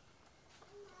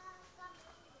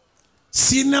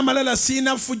 Sina malala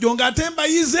sina fujjo ng'ate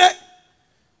mbayize.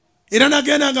 Era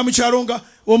nagendanga mu kyalo nga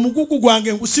omugugu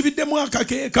gwange ngusibiddemu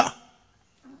akakeeka.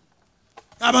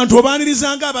 Abantu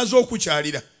obaanirizanga abaze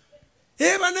okukyalira.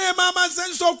 Eba ne maama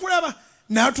zenso okulaba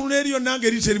n'atula eriyo nange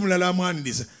eri teri mulala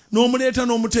amwaniriza. N'omuleeta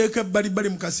n'omuteeka ebbalibbali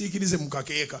mukasiikirize mu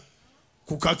kakeeka.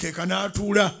 Ku kakeeka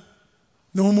n'atuula.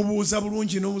 N'omubuuza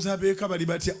bulungi n'omubuuza abeeka bali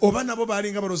batya. Oba nabo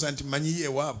baalinga balooza nti mmanyiyo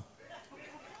ewaabwe.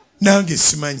 Nange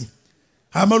simanyi.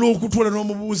 Amala okutuula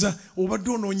n'omubuuza obadde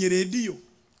onoonye leediyo.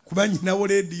 Kuba nyinawo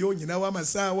leediyo, nyinawo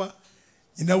amasaawa,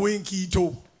 nyinawo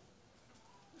enkiito.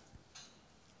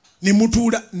 Ne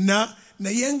mutuula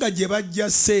naye nga gye bajja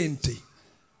ssente.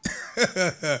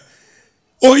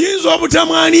 Oyinza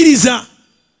obutamwaniriza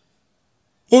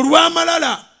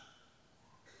olw'amalala.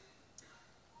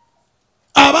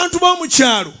 Abantu b'omu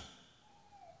kyalo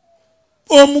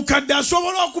omukadde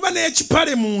asobola okuba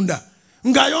n'ekipale munda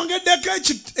ng'ayongeddeko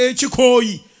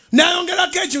ekikooyi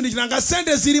n'ayongerako ekintu kirala nga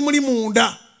ssente ziri muli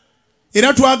munda.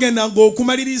 Era twagendanga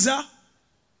okumaliriza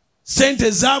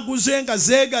ssente zaaguze nga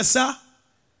zeegasa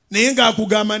naye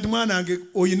ng'akugamba nti mwana wange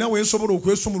oyina wensobola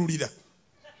okwesumululira.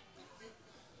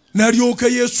 N'alyoka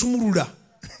yeesumulula.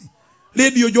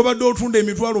 Leediyo gy'obadde otunda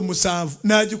emitwalo 7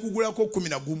 n'agikugulako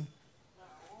 11.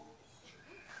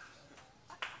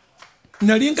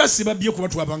 Nali nga sibabbye kuba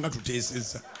twabanga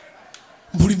tuteesezza.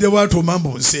 Mpulidde bw'atyo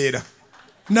mambo nseera.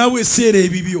 Naawe eseera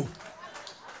ebibyo.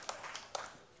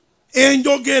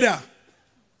 Enjogera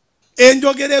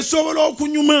esobola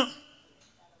okunyuma.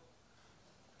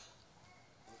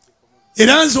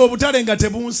 Era nze obutale nga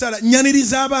tebunsala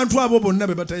nyaniriza abantu abo bonna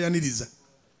be batayaniriza.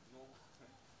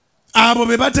 Abo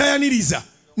be batayaniriza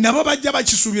nabo bajja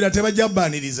bakisuubira tebajja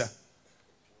bbaaniriza.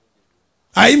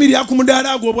 Ayimirira ku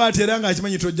mudaala gwo bw'ateera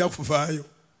ng'akimanyi tojja kuvaayo.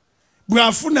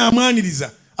 Bw'afuna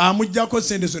amwaniriza amuggyako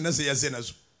ssente zonna ze yaze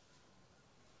nazo.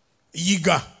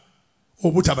 Yiga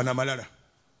obutaba na malala.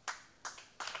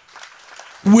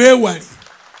 Weewale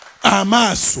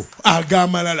amaaso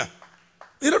ag'amalala.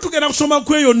 Era tugenda kusoma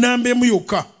ku eyo nnamba emu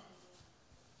yokka.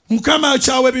 Mukama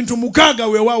akyawa ebintu 6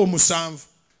 weewaawo 7.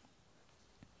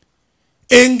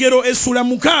 engero essula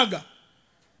 6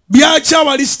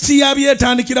 byakyawa lisiti ya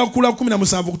byetandikira ku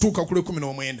 17 kutuuka ku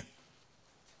 19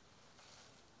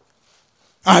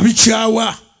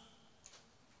 abikyawa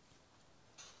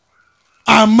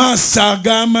amaaso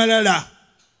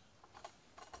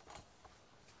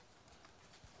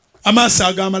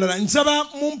ag'amalala nsaba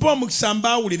mumpa omukisa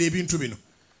mbaawulira ebintu bino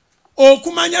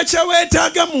okumanya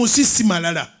kyeweetaaga mu nsi si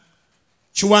malala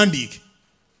kiwandiike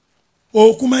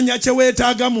okumanya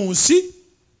kyeweetaaga mu nsi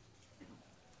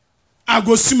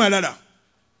ago si malala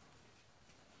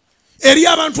eri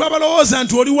abantu abalowooza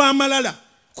nti oli wa malala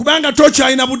kubanga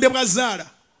tokyalina budde bwa zaala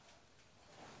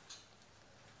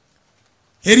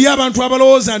eri abantu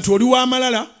abalowooza nti oli wa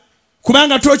malala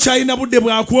kubanga tokyalina budde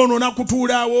bwa kwonoona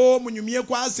kutuulaawo munyumye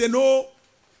kwaseno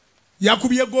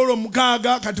yakubye goolo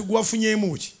 6 kati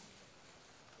gwafunyeemu ki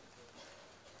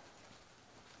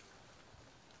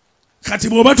kati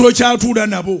bw'oba tokyatuula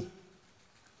nabo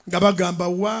nga bagamba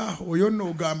wa oyo nno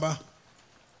ogamba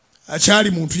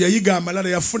akyali muntu yayiga amalala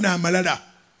yafuna amalala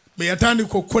bwe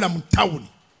yatandika okukola mu tawuni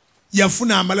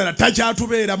yafuna amalala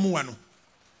takyatubeeramu wano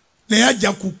naye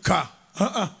ajja kukka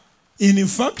in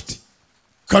fact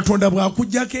Katonda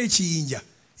bw'akuggyako ekiyinja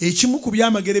ekimu ku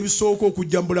byamagero ebisooka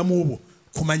okujja mu bulamu bwo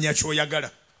kumanya ky'oyagala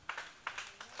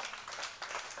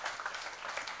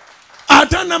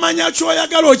ate namanya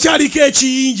ky'oyagala okyaliko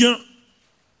ekiyinja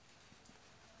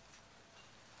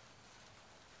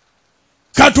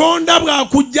Katonda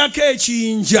bw'akuggyako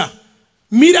ekiyinja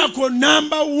miracle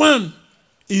number 1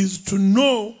 is to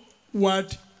know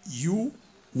what you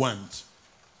want.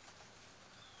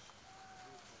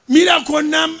 Miracle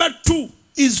number 2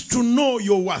 is to know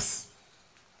your worth,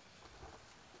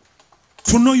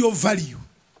 to know your value.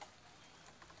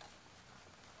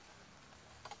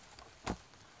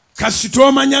 Kasita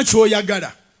omanya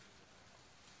ky'oyagala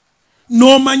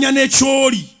n'omanya ne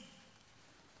ky'oli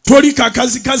toli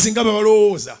kakazikazi nga bwe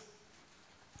balowooza,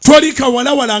 toli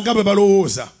kawalawala nga bwe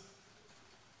balowooza,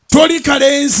 toli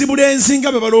kalenzi bulenzi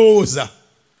nga bwe balowooza,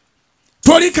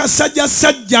 toli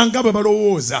kasajjasajja nga bwe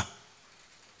balowooza.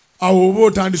 Awo oba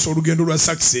otandise olugendo lwa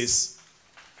success.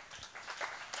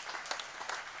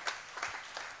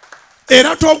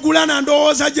 Era togula na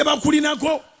ndowooza gye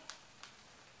bakulinako.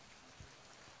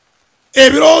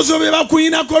 Ebirowoozo bye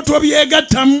bakulinako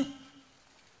tobyegattamu.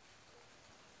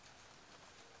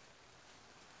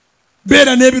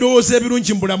 Beera n'ebirowoozo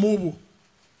ebirungi mu bulamu bwo.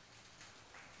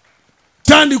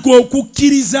 Tandika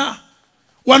okukkiriza.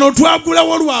 Wano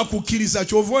twagulawo lwakukkiriza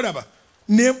ky'ova olaba.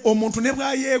 Omuntu ne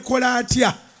bw'ayeekola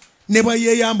atya ne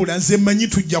bw'ayeeyambula nze mmanyi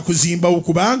tujja kuzimbawo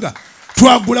kubanga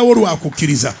twagulawo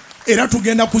lwakukkiriza. Era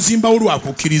tugenda kuzimbawo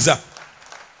lwakukkiriza.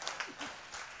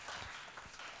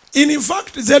 In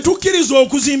fact, ze tukkiriza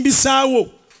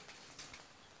okuzimbisaawo.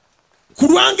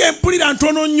 Kulwanga empulira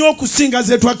ntono nnyo okusinga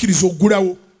ze twakkiriza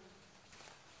okugulawo.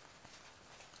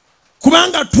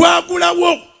 Kubanga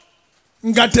twagulawo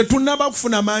nga tetunnaba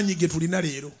kufuna maanyi ge tulina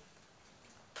leero.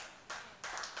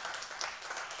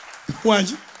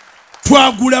 Wangi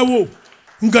twagulawo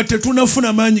nga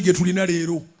tetunafuna maanyi ge tulina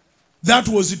leero. That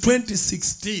was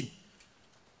 2016.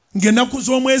 Ng'ennaku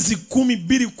z'omwezi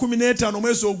 12-15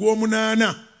 omwezi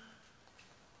ogw'omunaana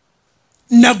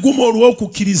naguma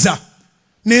olw'okukkiriza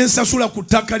ne nsasula ku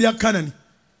ttaka lya Kanani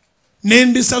ne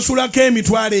ndisasulako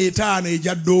 $5,000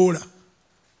 egya $.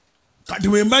 Kati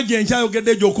bwe mbajja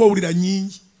enkyayogedde gy'oka owulira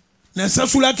nnyingi.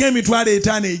 Nasasulako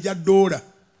 $5,000 egya $.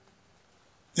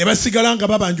 Ne basigala nga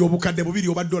babanja obukadde 2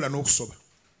 oba $1 n'okusoba.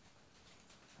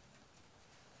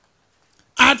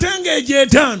 Ate ng'egyo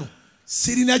 5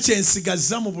 sirina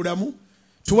kyensigazza mu bulamu.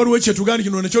 Tewaliwo kyetuganda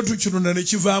kino nakyo tukirunda ne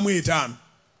kivaamu 5.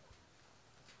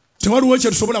 Tewaliwo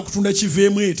kyetusobola kutunda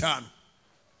kiveemu 5.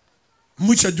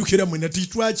 Mukyajjukira mwena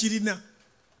titwakirina.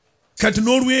 Kati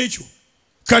n'olwekyo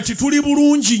kati tuli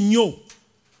bulungi nnyo.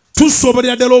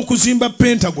 Tusobolera ddala okuzimba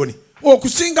Pentagon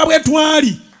okusinga bwe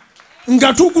twali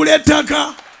nga tugula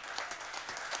ettaka.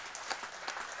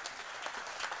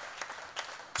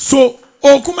 So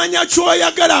okumanya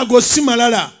ky'oyagala ago si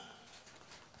malala.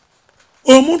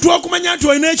 Omuntu okumanya nti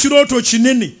olina ekirooto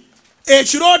kinene,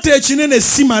 ekirooto ekinene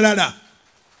si malala.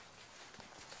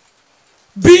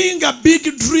 Being a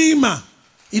big dreamer,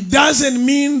 it doesn't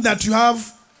mean that you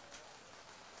have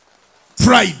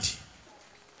pride.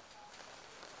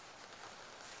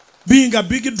 Being a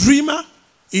big dreamer,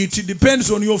 it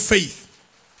depends on your faith.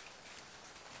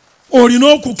 Olina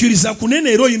okukkiriza kunene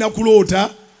era olina kuloota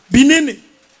binene.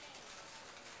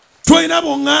 Tolina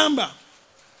bw'oŋŋamba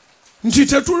nti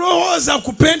tetulowooza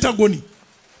ku Pentagon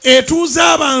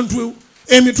etuuza abantu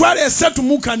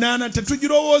 3,800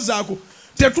 tetugirowoozaako.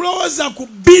 Tetulowooza ku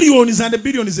billions and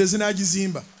billions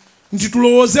ezinaagizimba. Nti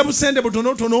tulowooze busente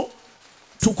butonotono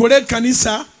tukole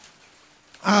kanisa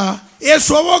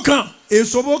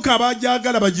esoboka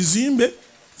abajagala bagizimbe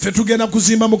fe tugenda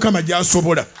kuzimba Mukama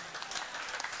gy'asobola.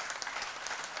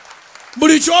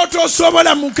 Buli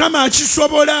kyotosobola Mukama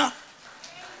akisobola.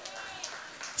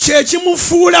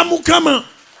 Kyekimufuula Mukama.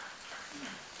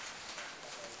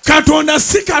 Katonda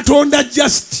si Katonda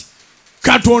just.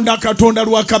 Katonda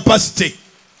lwa capacity.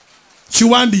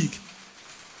 Kiwandiike.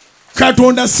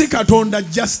 Katonda si Katonda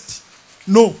just.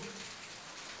 No.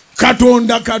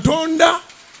 Katonda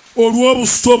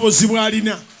olw'obusobozi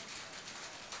bw'alina.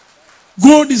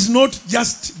 God is not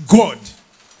just God.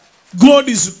 God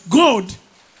is God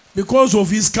because of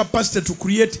his capacity to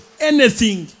create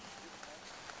anything.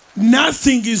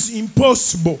 Nothing is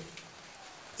impossible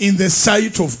in the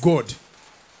sight of God.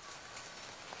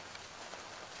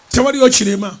 Tewaliyo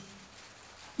kirema.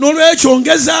 N'olwekyo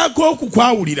ongezaako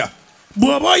okukwawulira.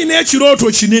 Bw'oba olina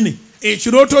ekirooto kinene,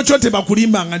 ekirooto kyo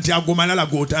tebakulimbanga nti ago malala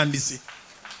g'otandise.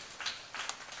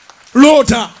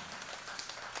 Loota.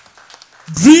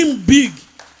 Dream big.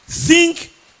 Think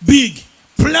big.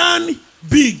 Plan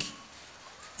big.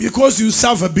 Because you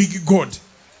serve a big God.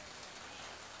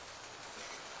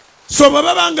 So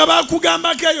baba nga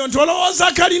bakugambako eyo nti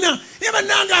olowooza kalina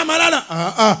ebannanga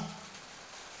amalala.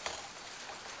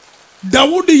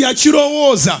 Dawudi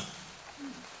yakirowooza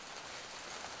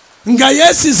nga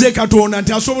yeesize Katonda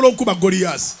nti asobola okuba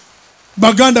Goliyasi.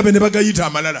 Baganda be ne bagayita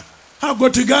amalala. Ago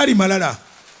tegaali malala.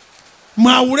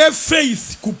 Mwawule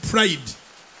faith ku pride.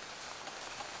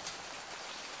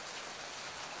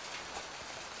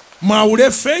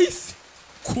 Mwawule faith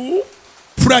ku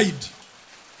pride.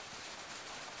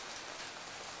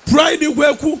 Pride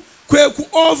kweku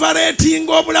overrating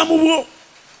obulamu bwo.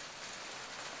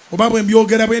 Oba bwe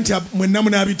mbyogera bwe nti mwenna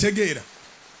munabitegeera.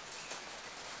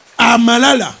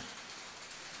 Amalala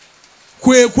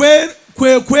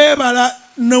kwebala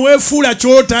neweefuula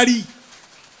kyotali.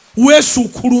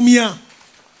 Weesukulumya.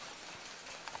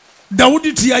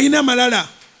 Dawudi tiyalina malala.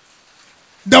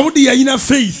 Dawudi yalina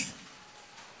faith.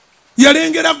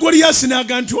 Yalengera Goliyasi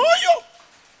n'aga nti oyo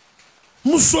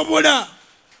musobola.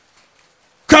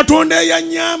 Katonda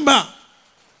eyanyamba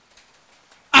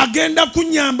agenda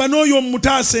kunyamba n'oyo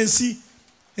omutaasa ensi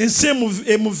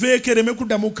emuveeko ereme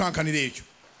kuddamu kukankanira ekyo.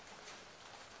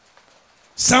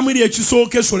 Samwiri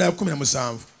ekisooka Esula ya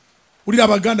 17. Wulira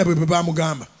Abaganda bwe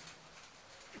bamugamba.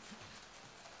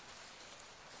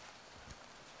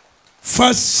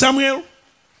 1 Samuel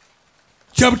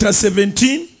chapter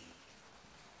 17.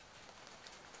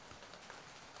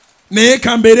 Naye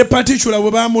kambeere particular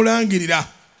bwe bamulangirira.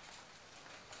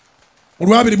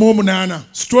 Olwabirimu 8.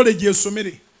 Story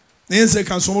gyesomere. Naye nze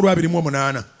kansoma olwabirimu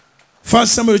 8. 1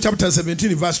 Samuel chapter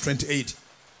 17 verse 28.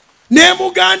 Ne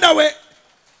muganda we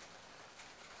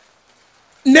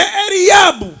ne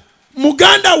Eliyabu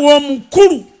muganda we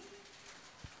omukulu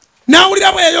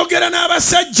n'awulira bwe yayogera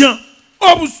n'abasajja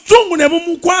obusungu ne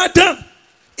bumukwata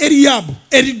Eliyabu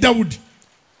eri Dawudi.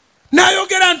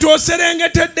 N'ayogera nti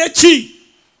oserengetedde ki?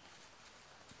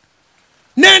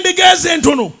 N'endiga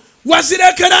entono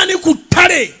wazirekerani ku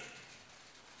ttale.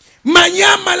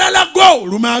 Manya amalala go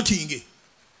lumakinge.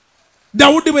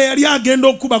 Dawudi bwe yali agenda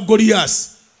okuba Goliyasi,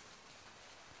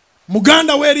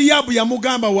 muganda we Eliyabu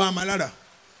yamugamba wa malala.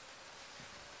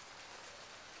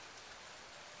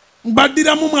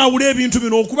 Mbaddiramu mwawule ebintu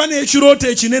bino okuba n'ekirooto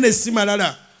ekinene si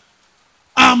malala.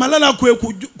 Amalala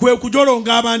kwe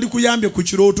kujolonga abandi kuyambye ku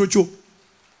kirooto kyo.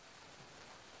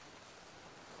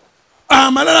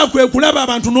 Amalala kwe kulaba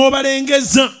abantu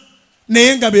n'obalengeza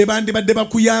naye nga be bandi badde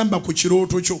bakuyamba ku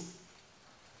kirooto kyo.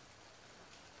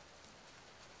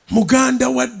 Muganda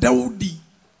wa Dawudi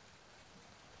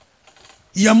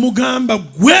yamugamba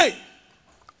gwe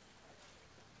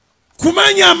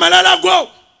kumanya amalala go.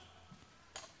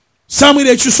 Samwiri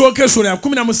ekisooka Esula ya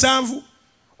 17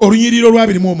 olunyiriro lwa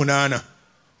 28.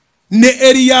 Ne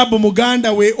Eliyabu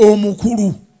muganda we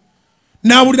omukulu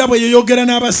n'awulira bwe yayogera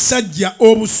n'abasajja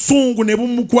obusungu ne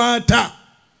bumukwata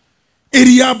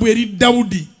Eliyabu eri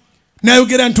Dawudi.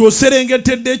 N'ayogera nti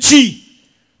oserengetedde ki?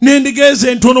 N'endiga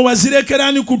entono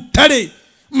wazirekerani ku ttale.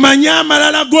 Manya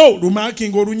amalala go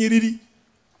lumakinga olunyiriri.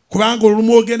 Kubanga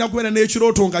olumu ogenda kubeera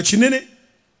n'ekirooto nga kinene.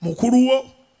 Mukulu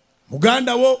wo,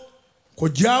 muganda wo,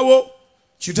 kojjaawo,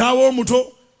 kitaawo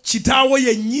omuto, kitaawo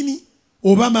yennyini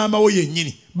oba maama wo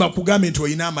yennyini bakugambe nti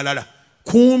olina amalala.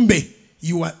 Kumbe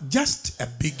you are just a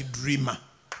big dreamer.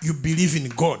 You believe in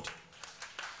God.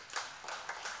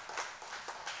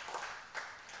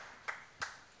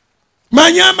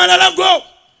 Manya amalala go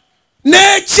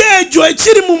n'ekyejo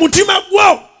ekiri mu mutima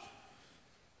gwo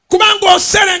kubanga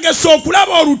oserengesa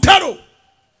okulaba olutalo.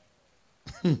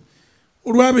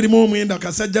 olwabirimu omwenda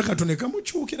kasajja kato ne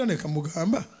kamukyukira ne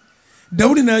kamugamba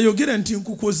Dawudi n'ayogera nti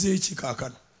nkukoze eki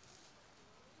kaakano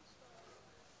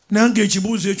nange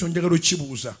ekibuuzo ekyo njagala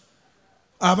okkibuuza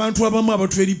abantu abamu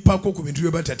abatweripako ku bintu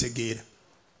bye batategeera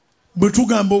bwe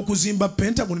tugamba okuzimba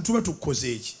Pentagon tuba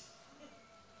tukoze eki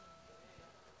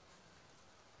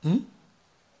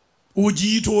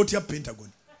ogiyita otya Pentagon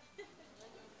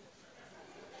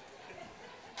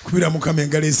kubira Mukama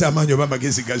engalo ez'amaanyi oba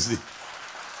amagezi gaze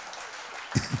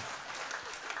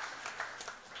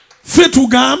ffe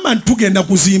tugamba ntugenda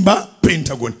kuzimba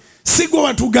Pentagon sigwe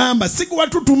watugamba sigwe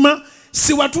watutuma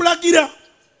si watulagira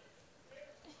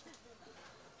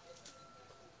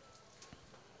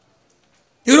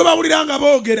era bawuliranga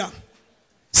boogera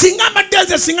singa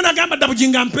amadde singa nagamba dda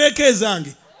Bujjingo mpeeko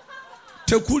ezange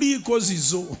tekuliiko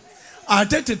zizo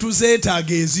ate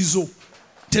tetuzeetaaga ezizo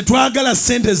tetwagala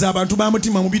ssente z'abantu ba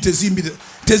mutima mubi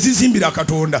tezizimbira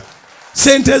Katonda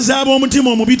ssente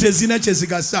z'ab'omutima omubi tezina kye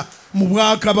zigasa mu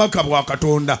bwakabaka bwa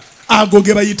Katonda ago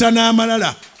ge bayita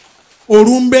n'amalala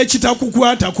olumba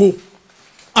ekitakukwatako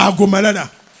ago malala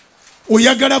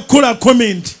oyagala kukola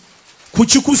comment ku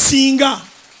kikusinga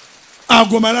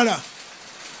ago malala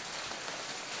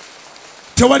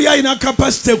tewali alina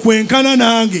capacity kwenkana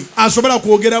nange asobola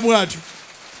kwogera bw'atyo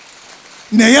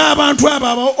naye abantu abo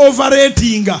aba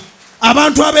overratinga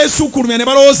abantu abeesukulumya ne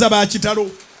balowooza ba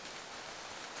kitalo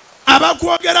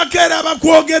abakwogerako era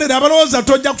abakwogerera abalowooza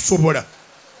tojja kusobola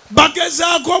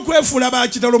bagezaako okwefuula ba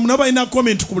kitalo muno balina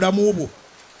comment ku bulamu bwo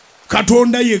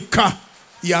Katonda yekka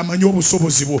yamanyi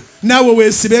obusobozi bwo naawe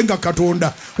weesibenga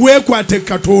Katonda weekwate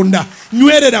Katonda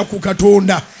nywerera ku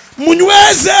Katonda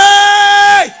munyweze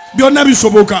byonna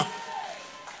bisoboka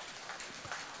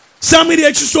Samwiri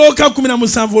ekisooka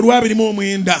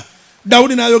 17:29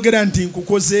 Dawudi n'ayogera nti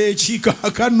nkukoze eki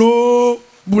kaakano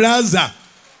bulaza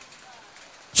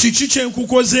kiki kye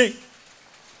nkukoze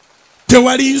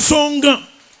tewali nsonga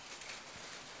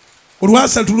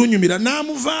olwasatu lunyumira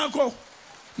n'amuvaako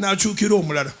n'akyukira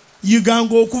omulala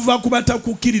yiganga okuva ku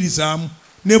batakukkiririzaamu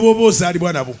ne bw'oba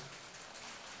ozaalibwa nabo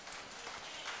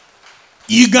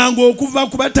yiganga okuva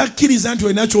ku batakkiriza nti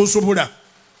olina ky'osobola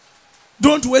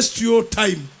don't waste your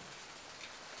time.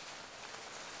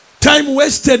 Time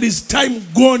wasted is time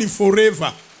gone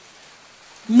forever.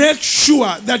 Make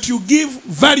sure that you give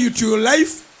value to your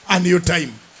life and your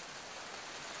time.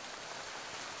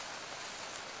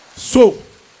 So,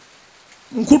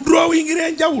 nkudrawingira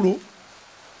enjawulo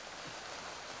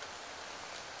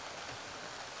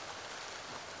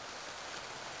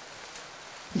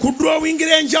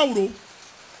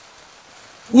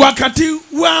wakati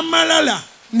wa malala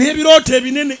n'ebirooto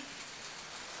ebinene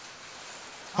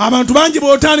abantu bangi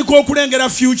b'otandika okulengera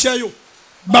future yo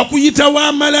bakuyita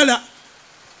wa malala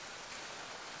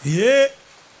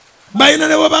balina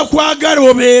ne bakwagala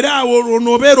obeera awo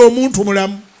n'obeera omuntu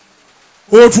mulamu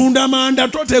otunda manda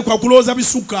toteekwa kulooza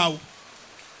bisukkaawo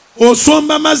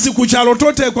osomba mazzi ku kyalo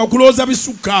toteekwa kulooza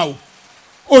bisukkaawo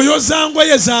oyoza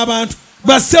ngoye z'abantu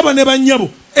bassebo ne bannyabo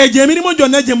egyo emirimu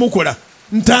gyonna gye mukola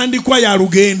ntandikwa ya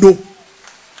lugendo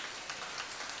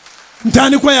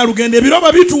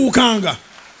ebiroba bituukanga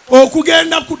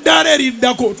okugenda ku ddaala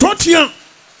eriddako totya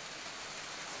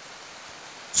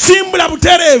simbula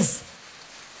butereevu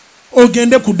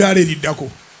ogende ku ddaala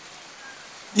eriddako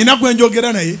nyina gwe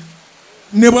njogera naye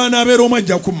ne bw'anaabeera omu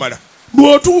ajja kummala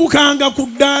bw'otuukanga ku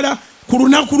ddaala ku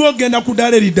lunaku lw'ogenda ku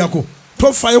ddaala eriddako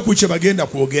tofaayo ku kye bagenda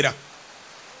kwogera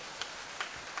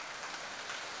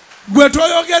gwe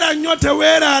toyogera nnyo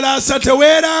teweeralaasa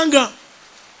teweeranga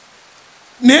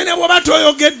naye ne bw'oba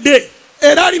toyogedde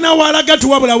era alina waalaga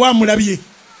tiwabula wamulabye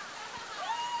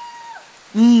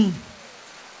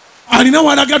alina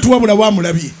waalaga tiwabula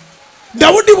wamulabye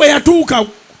Dawudi bwe yatuuka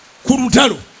ku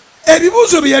lutalo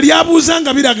ebibuuzo bye yali abuuza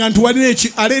nga biraga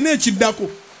nti alina ekiddako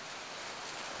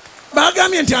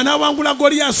bagambye nti anaawangula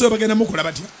Goliyaasi bagenda mukola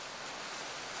batya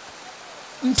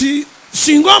nti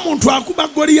singa omuntu akuba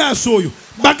Goliyaasi oyo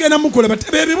bagenda mukola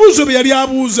batya ebibuuzo bye yali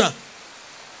abuuza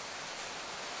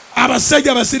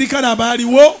abasajja abasirikale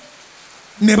abaaliwo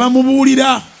ne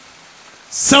bamubuulira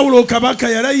Sawulo kabaka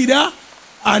yalayira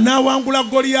anaawangula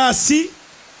Goliyaasi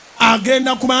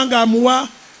agenda kubanga amuwa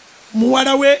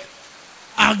muwala we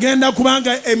agenda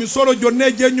kubanga emisolo gyonna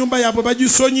egy'ennyumba yaabwe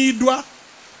bagisonyiddwa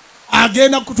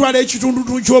agenda kutwala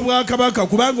ekitundu ky'obwakabaka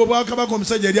kubanga obwakabaka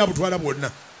omusajja yali abutwala bwonna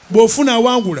bw'ofuna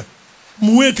awangula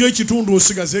muweeko ekitundu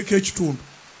osigazeeko ekitundu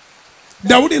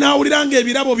Dawudi n'awulira nga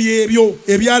ebirabo byebyo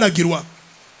ebyalagirwa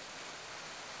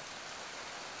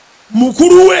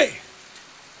mukulu we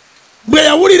bwe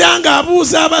yawulira nga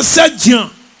abuuza abasajja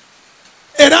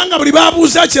era nga buli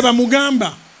baabuuza kye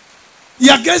bamugamba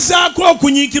yagezaako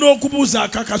okunyiikira okubuuza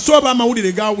akakasa oba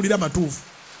amawulire gaawulira matuufu.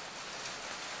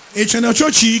 Ekyo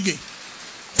nakyo kiyige.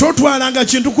 Totwalanga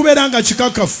kintu kubeera nga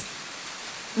kikakafu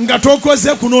nga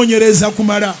tokoze kunoonyereza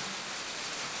kumala.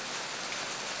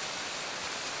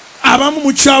 Abamu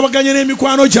mukyawaganye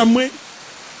n'emikwano gyammwe,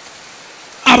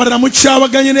 abalala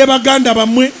mukyawaganye ne baganda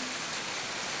bammwe,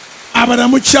 abalala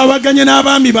mukyawaganye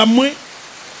n'abaami bammwe,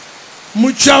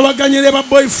 mukyawaganye ne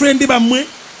baboyfriend bammwe.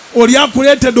 Oli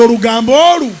akuleetedde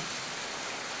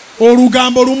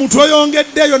olugambo lumu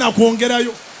toyongeddeyo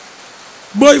nakwongerayo.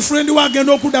 Boyfriend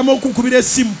wagenda okuddamu okukubira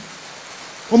essimu,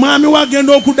 omwami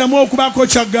wagenda okuddamu okubaako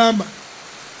kyagamba,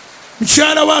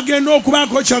 mukyala wagenda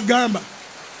okubaako kyagamba,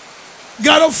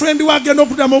 girlfriend wagenda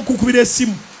okuddamu okukubira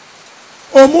essimu.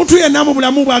 Omuntu yenna mu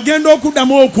bulamu bwagenda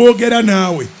okuddamu okwogera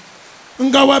naawe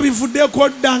nga wabivuddeko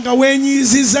dda, nga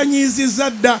wenyiizizza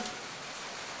dda,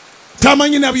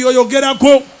 tamanyi na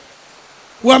byoyogerako,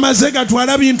 wamaze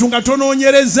gatwala bintu nga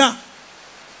tonoonyereza.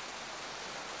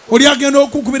 Oli agenda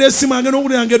okukubira essimu, agenda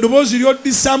okuwulira nga eddoboozi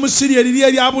ly'oddisaamu siri eriri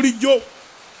erya bulijjo.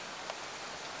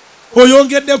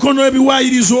 Oyongeddeko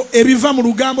n'ebiwaayirizo ebiva mu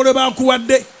lugambo lwe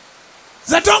baakuwadde.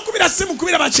 Ze tonkubira ssimu,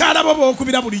 kubira bakyala bo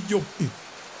bookubira bulijjo.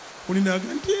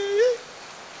 Olinaga nti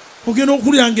ogenda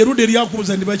okuwulira nga erudde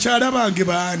eryakubuuza ndi bakyala bange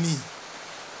baani?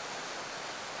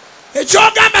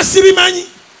 Ekyogamba sibimanyi.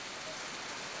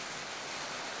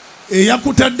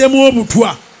 Eyakutaddemu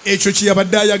obutwa ekyo kye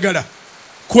yabadde ayagala.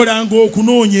 Kolanga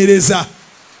okunoonyereza.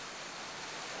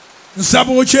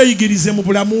 Nsaba okyeyigirize mu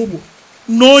bulamu bwo.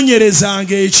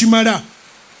 Noonyerezanga ekimala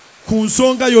ku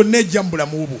nsonga yonna ejja mu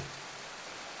bulamu bwo.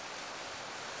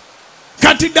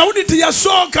 Kati Dawudi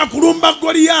teyasooka kulumba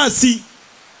Goliyaasi.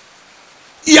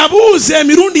 Yabuuza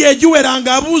emirundi egiwera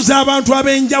ng'abuuza abantu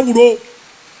ab'enjawulo.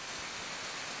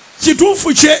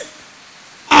 Kituufu kye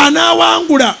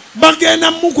anaawangula,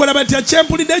 bagenda mukola batya,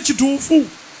 kyempulidde kituufu.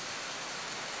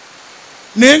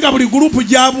 Naye nga buli gurupu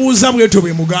gy'abuuza bwetyo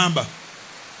bwe mugamba.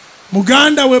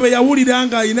 Muganda we bwe yawulira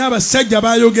ng'alina abasajja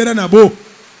baayogera nabo,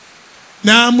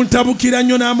 n'amutabukira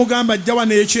nnyo n'amugamba ajja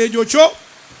wano ekyejo kyo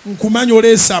nkumanya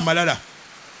oleesa amalala.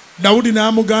 Dawudi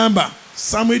n'amugamba,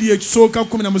 Samwiri ekisooka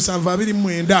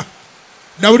 17:29,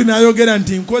 Dawudi n'ayogera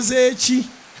nti nkoze eki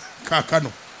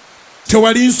kaakano?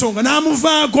 Tewali nsonga.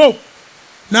 N'amuvaako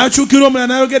n'akyukira omulala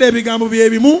n'ayogera ebigambo bye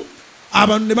bimu,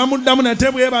 abantu ne bamuddamu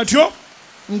nate bwe batyo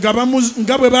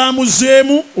nga bwe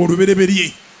baamuzeemu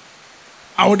olubereberye.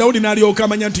 Awo Dawudi n'alyoka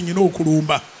amanya nti nnyina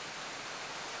okulumba.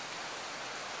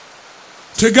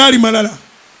 Tegaali malala.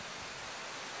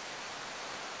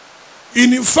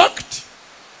 In fact,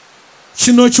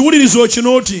 kino kiwuliriza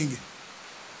okinootinge.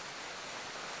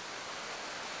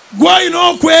 Gw'olina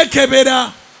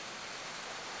okwekebera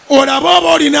olabe oba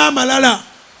olina amalala.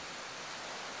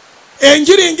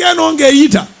 Enjiri ng'eno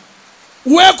ng'eyita,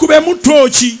 weekubemu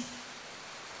ttooki.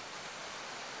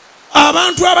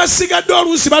 Abantu abasigadde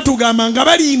oluusi batugamba nga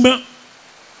balimba.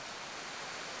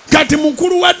 Kati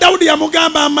mukulu wa Dawudi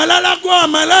yamugamba amalala go,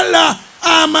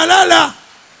 amalala.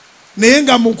 Naye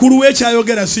nga mukulu we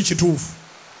kyayogera si kituufu.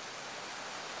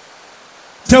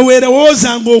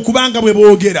 Teweerowoozanga okubanga bwe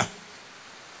boogera.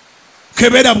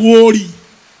 Kebera bw'oli.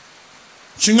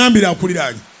 Kiŋambira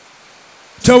akuliraanye.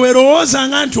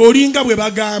 Teweerowoozanga nti olinga bwe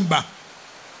bagamba.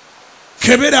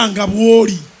 Keberanga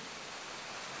bw'oli.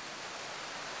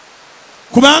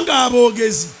 Kubanga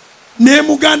aboogezi ne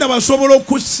muganda basobola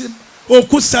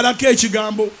okussalako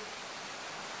ekigambo.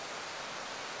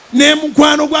 Ne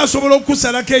mukwano gwasobola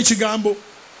okussalako ekigambo.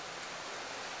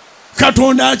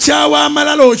 Katonda akyawa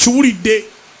amalala okiwulidde.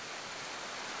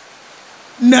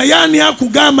 Naye ani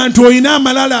akugamba nti olina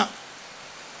amalala?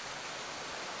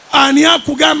 Ani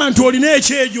akugamba nti olina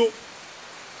ekyejo?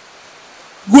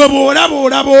 Gwe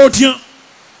bw'olaba otya?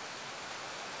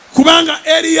 Kubanga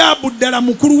Eriyabu ddala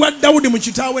mukulu wa Dawudi mu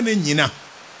kitaawe ne nnyina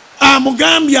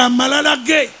amugambye amalala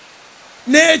ge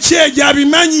n'ekyejo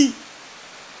abimanyi.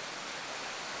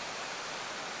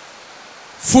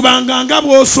 Fubanga nga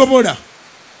bw'osobola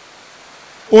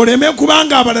oleme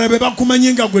kubanga abalala be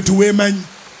bakumanyi nga gwe tuweemanyi.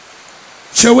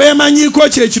 Kye weemanyiiko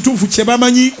kye kituufu, kye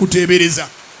bamanyi kuteebereza.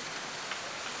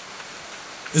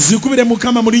 Zikubire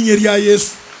Mukama mu linnya erya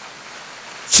Yesu.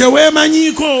 Kye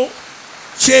weemanyiiko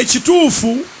kye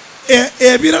kituufu,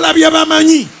 ebirala bye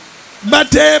bamanyi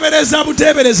bateebereza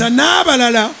buteebereza,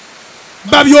 n'abalala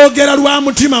babyogera lwa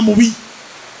mutima mubi.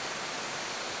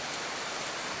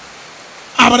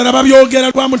 Abalala babyogera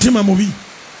lwa mutima mubi.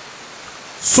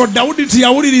 So Dawudi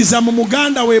tiyawuliriza mu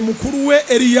muganda we mukulu we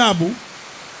Eriyabu.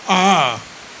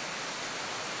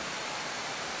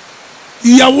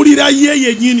 Yawulira ye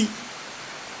yennyini.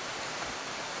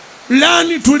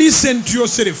 Learn to listen to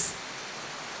yourself.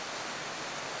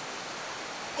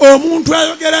 omuntu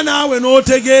ayogera naawe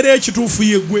n'otegeera ekituufu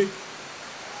yeggwe.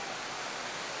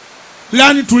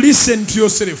 Learn to listen to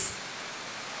yourself.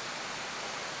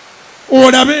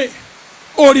 Olabe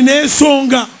olina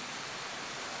ensonga.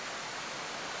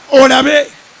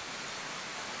 Olabe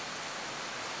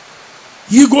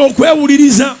yiga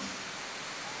okwewuliriza.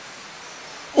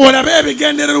 Olabe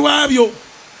ebigendererwa byo.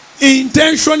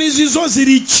 Intentions zo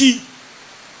ziri ki?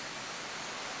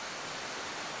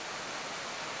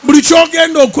 Buli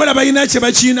kyogenda okukola balina kye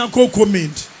bakiinako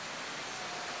comment.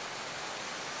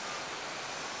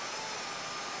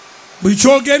 Buli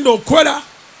kyogenda okukola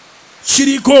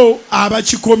kiriko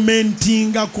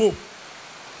abakikomentingako.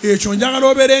 Ekyo njagala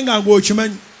obeerenga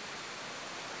ng'okimanyi.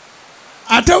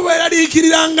 Ate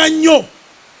weeraliikiriranga nnyo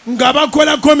nga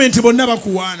bakola comment bonna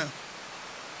bakuwaana.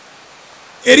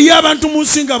 Eriyo abantu mu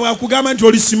nsi nga bwakugamba nti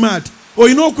oli smart,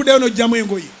 olina okuddayo n'ojjamu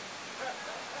engoye.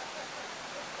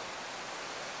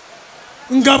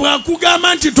 Nga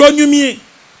bwakugamba nti tonyumye,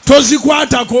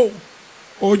 tozikwatako,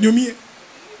 onyumye.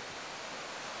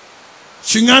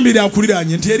 Kiŋŋambire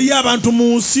akuliraanye nti eriyo abantu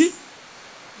mu nsi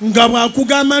nga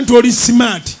bwakugamba nti oli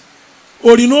smart,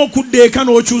 olina okudda eka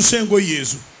n'okyusa engoye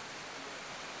ezo.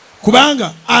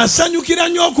 Kubanga asanyukira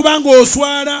nnyo okubanga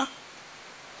oswala.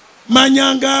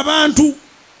 Manyanga abantu.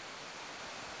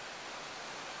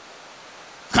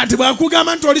 Kati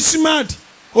bwakugamba nti oli smart,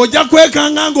 ojja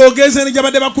kwekanga ng'ogeze ne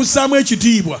gyabadde bakussaamu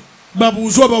ekitiibwa,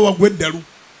 babuuze oba wagwa eddalu.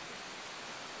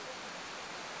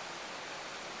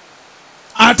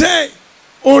 Ate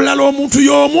olala omuntu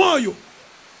y'omwoyo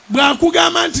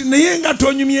bwakugamba nti naye nga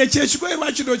tonyumye ekyekigoye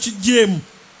lwaki tokiggyemu,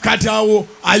 kati awo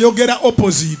ayogera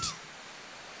opposite.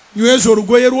 Nyweza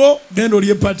olugoye lwo genda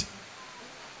olye pati.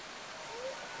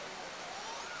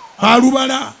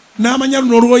 Alubala n'amanya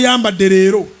luno olw'oyambadde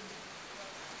leero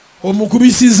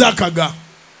omukubisiza akaga.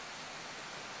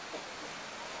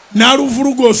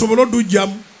 N'aluvuluga osobola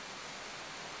oddugyamu.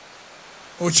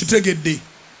 Okitegedde.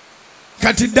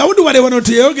 Kati Dawudi wale wano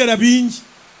teyayogera bingi,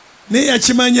 naye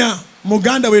yakimanya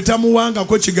muganda we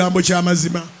tamuwangako kigambo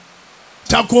ky'amazima.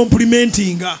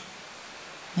 Takomplimentinga.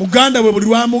 Muganda we buli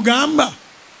lwamugamba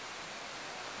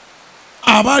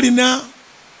aba alina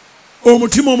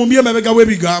omutima omubi emabega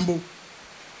w'ebigambo.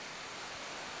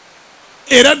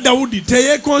 Era Dawudi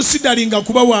teyekonsidaringa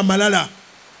kuba wa malala.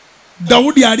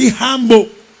 Dawudi ali humble.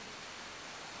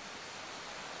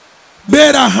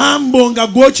 Beera humble nga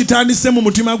gw'okitandise mu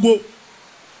mutima gwo.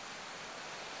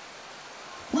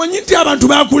 Manyi nti abantu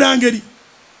baakulanga eri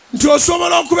nti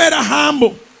osobola okubeera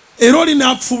humble era olina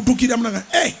akufutukira munanga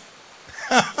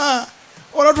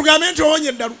olwo tugambe nti owonye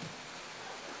eddalu.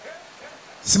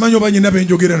 Simanyi oba nyina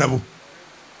benjogera nabo.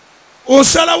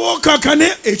 Osalawo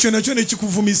okakane, ekyo nakyo ne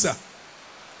kikuvumisa.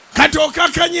 Kati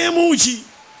okakanyeemu ki?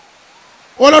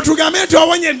 Olwo tugambe nti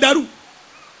owonye eddalu.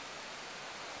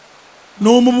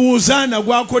 N'omubuuza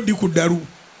nagwako ddi ku ddalu.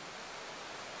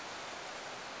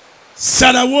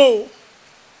 Salawo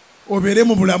obeere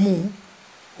mu bulamu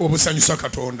obusanyusa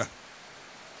Katonda.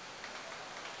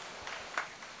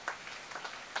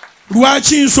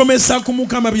 Lwaki nsomesa ku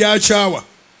Mukama byakyawa?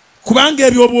 Kubanga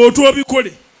ebyo bw'otwo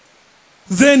obikole,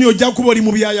 then ojja kuba oli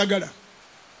mu byayagala.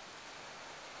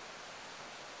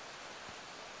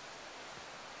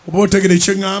 Oba otegere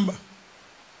kye ŋŋamba?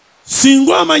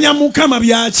 Singa omanya Mukama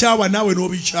byakyawa naawe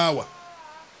n'obikyawa,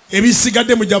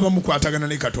 ebisigadde mujja bamukwatagana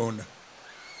ne Katonda.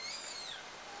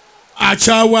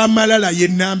 Akyawa amalala ye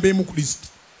nnamba emu Kristo.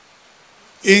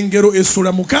 Engero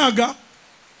essula 6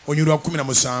 onyulwa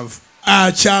 17.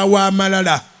 Akyawa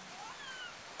amalala.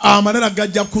 Amalala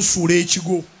gajja kusuula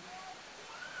ekigo.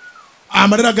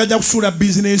 Amalala gajja kusuula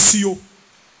bizinesi yo.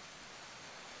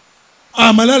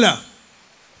 Amalala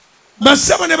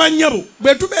basaba ne bannyabo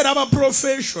bwe tubeera aba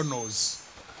professionals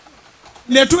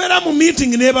ne tubeera mu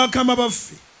meeting ne bakama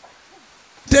baffe,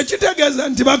 tekitegeeza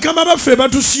nti bakama baffe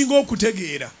batusinga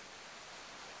okutegeera.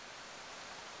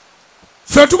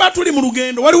 Ffe tuba tuli mu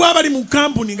lugendo, waliwo abali mu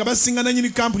kampuni nga basinga nannyini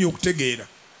kampuni okutegeera.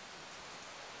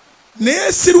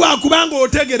 Naye si lwakubanga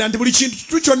otegeera nti buli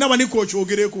kintu kyonna wanika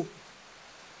okyogereko.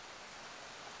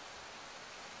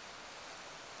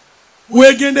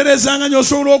 Weegenderezanga nnyo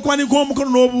osobola okwanika omukono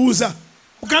n'obuuza,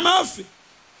 Mukama waffe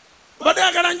obadde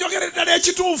oyagala njogere ddala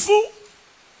ekituufu?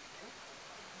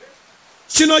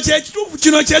 Kino kyekituufu,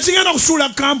 kino kyekigenda okusuula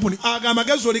kampuni. Aga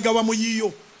amagezi oligawa mu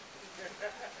yiyo.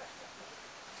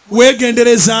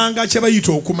 Weegenderezanga kye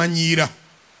bayita okumanyiira.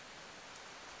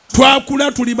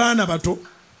 Twakula tuli baana bato,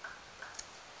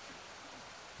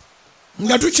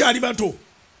 nga tukyali bato,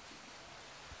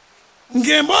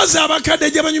 ng'emboozi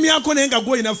abakadde gye banyumyako naye nga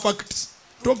gw'olina facts.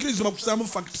 Tokkirizibwa kusaamu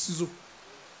facts zo.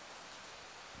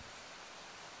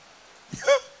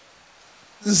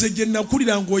 nze gye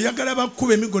nakulira ng'oyagala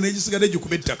bakkuba emiggo n'egisigadde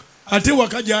gikuba ettaka ate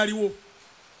waka gyaliwo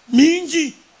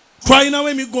mingi twalinawo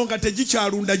emiggo nga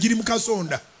tegikyalunda giri mu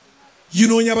kasonda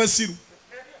ginoonya basiru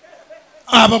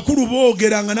abakulu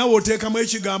boogera nga nawe oteekamu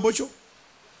ekigambo kyo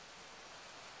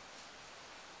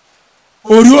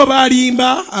oli oba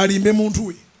alimbe muntu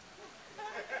we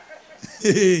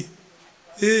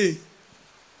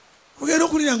ogenda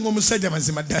okulira ng'omusajja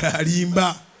mazima ddala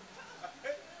alimba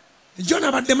jo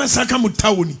nabadde Masaka mu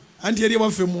tawuni anti yali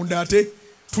waffe munda ate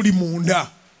tuli munda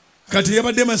kati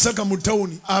yabadde Masaka mu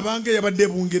tawuni abange yabadde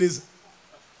Bungereza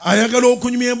ayagala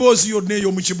okunyumya emboozi yonna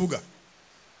ey'omu kibuga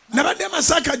nabadde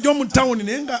Masaka jo mu tawuni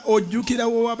naye nga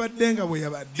ojjukirawo wabadde nga bwe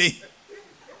yabadde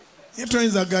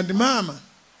yetoyinza gandi maama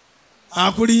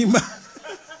akulimba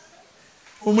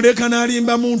omuleka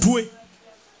n'alimba muntu we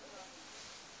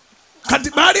kati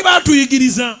baali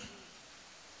batuyigiriza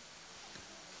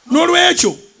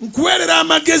n'olwekyo nkuweerera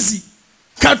amagezi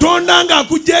Katonda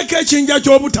ng'akuggyeko ekinja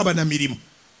ky'obutaba na mirimu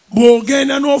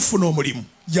bw'ogenda n'ofuna omulimu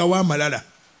gyawo amalala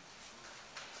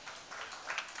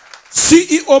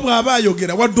CEO bw'aba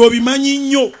ayogera wadde obimanyi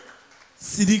nnyo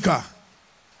sirika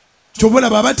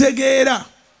kyobulaba abategeera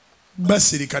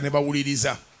basirika ne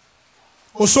bawuliriza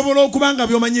osobola okuba nga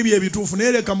by'omanyi by'ebituufu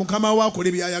naye leka mukama we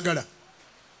akole by'ayagala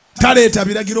taleeta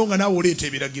biragiro nga naawe oleeta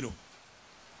ebiragiro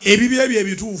ebibyo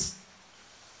by'ebituufu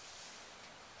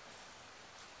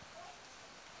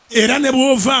era ne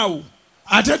bw'ovaawo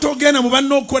ate togenda mu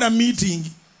banna okukola meeting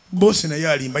boosi naye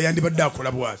alimba yandibadde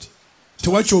akola bw'ati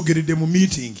tewakyogeredde mu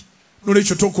meeting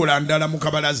n'olwekyo tokola ndala mu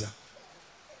kabalaza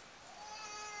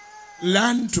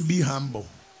learn to be humble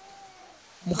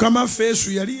mukama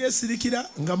feesu yali yeesirikira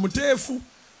nga muteefu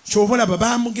kyobalaba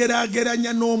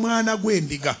baamugeraageranya n'omwana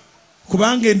gw'endiga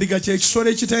kubanga endiga kye kisolo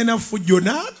ekitalina ffujjo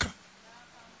naaka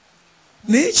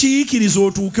naye kiyiikiriza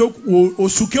otuuke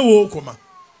osuke wookoma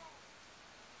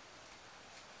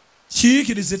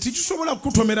kiyiikirize tikisobola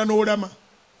kukutomera n'olama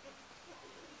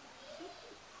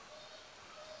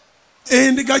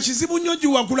endiga kizibu nnyo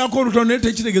giwakulako olutono naye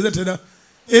tekitegeeza tera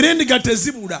era endiga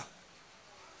tezibula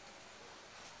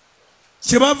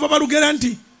kyebava balugera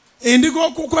nti endiga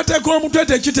okukwateko omutwe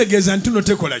tekitegeeza nti no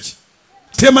tekola ki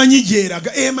temanyi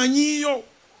gyeraga emanyiyo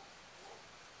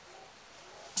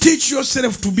teach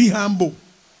yourself to be humble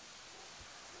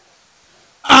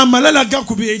amalala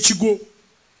gakuba ekigo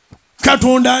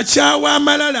Katonda akyawa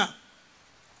amalala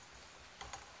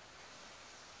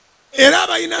era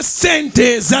abalina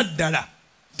ssente ezaddala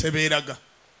tebeeraga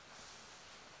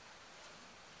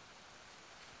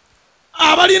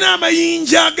abalina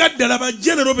amayinja agaddala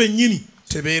bajjenero bennyini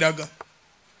tebeeraga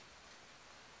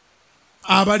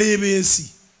abaleebeesi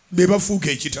be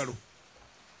bafuuka ekitalo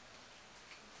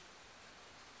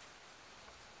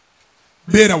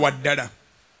beera waddala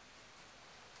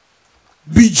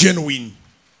be genuine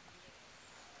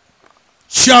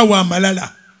kyawa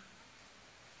amalala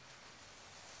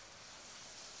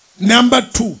number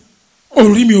 2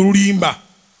 olulimi olulimba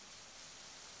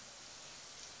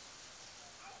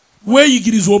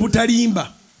weeyigiriza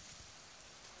obutalimba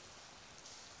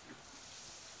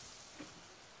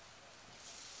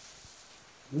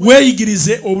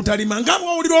weeyigirize obutalimba nga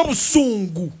bw'owulira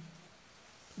obusungu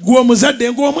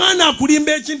gw'omuzadde ng'omwana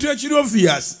akulimba ekintu ekiri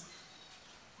obvious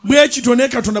bwe kityo naye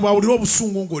Katonda bw'awulira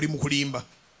obusungu ng'oli mu kulimba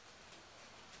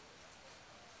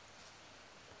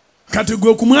kati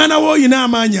gwe ku mwana we oyina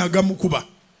amaanyi agamukuba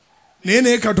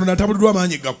naye Katonda tabulirwa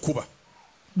amaanyi gakkuba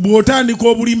bw'otandika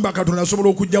obulimba Katonda asobola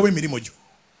okuggyawo emirimu gyo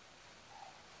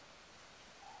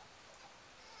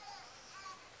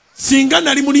singa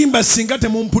nali mulimba singa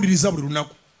temumpuliriza buli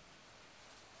lunaku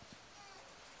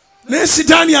naye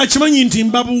sitaani akimanyi nti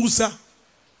mbabuusa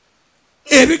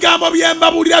ebigambo bye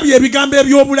mbabuulira bye bigambo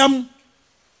eby'obulamu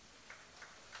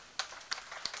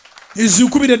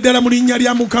ezikubira ddala mu linnya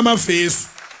lya Mukama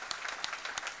feesu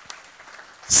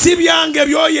si byange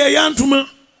byoyo eyantuma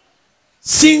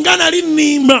singa nali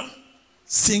nnimba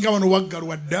singa wano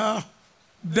waggalwa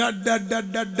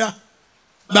dda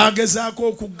bagezaako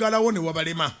okuggalawo ne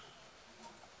wabalema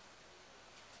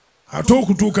ate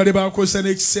okutuuka ne bakozesa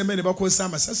n'ekisembe ne bakozesa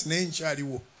amasasi naye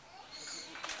nkyaliwo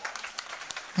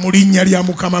mu linnya lya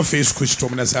Mukama Yesu Kristo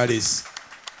Omunazaalesi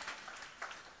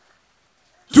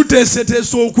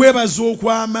tuteeseteesa okwebaza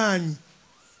okw'amaanyi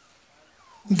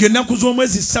ng'ennaku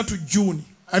z'omwezi 3 June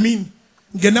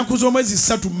ng'ennaku z'omwezi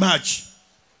 3 March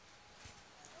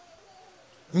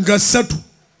nga 3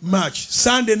 March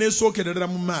Sunday n'esookera ddala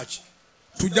mu March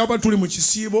tujja kuba tuli mu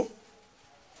kisiibo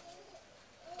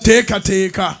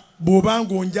teekateeka bw'oba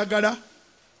ng'onjagala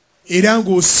era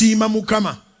ng'osiima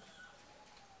Mukama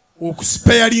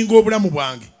okusipayalinga obulamu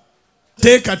bwange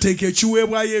teekateeka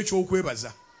ekiweebwayo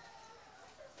eky'okwebaza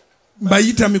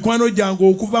Mbayita mikwano gyange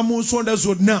okuva mu nsonda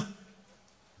zonna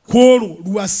kwolwo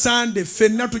lwa Sande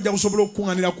ffenna tujja kusobola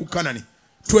okukuŋŋaanira ku Kanani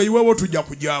tweyiweewo tujja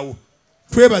kujyawo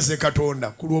twebaze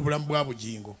Katonda ku lw'obulamu bwa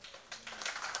Bujjingo.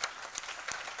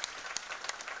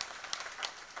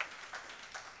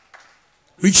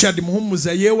 Richard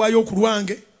Muhumuza yeewaayo ku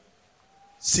lwange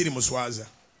siri muswaza.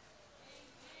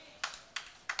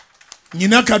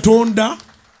 Nyina Katonda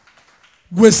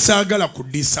gwe saagala ku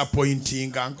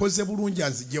disappointinga nkoze bulungi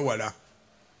anzije wala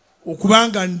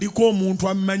okubanga ndiko omuntu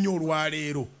amanyi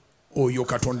olwaleero oyo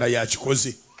Katonda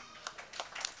yakikoze.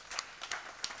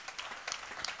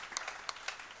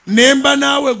 Nemba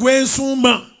naawe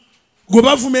gwensumba gwe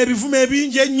bavuma ebivumo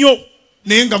ebingi ennyo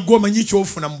naye nga gwe omanyi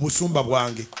kyofuna mu busumba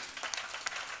bwange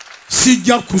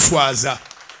sijja kuswaza.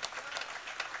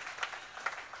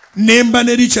 Nemba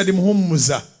ne Richard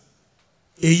Muhumuza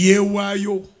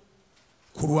eyeewaayo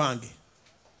ku lwange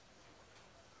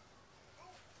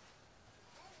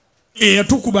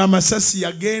eyatukuba amasasi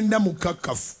yagenda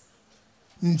mukakkafu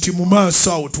nti mu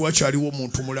maaso awo tewakyaliwo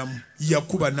omuntu mulamu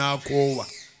yakuba n'akoowa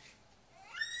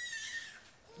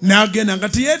n'agenda nga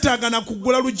teyeetaaga na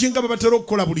kuggula lujjinga babatera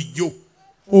okukola bulijjo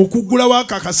okuggulawo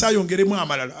ako akasa ayongeremu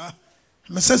amalala.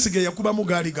 Amasasi ge yakubamu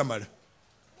gaali gamala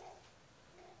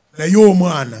naye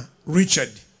omwana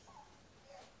Richard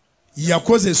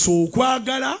yakozesa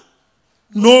okwagala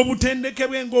n'obutendeke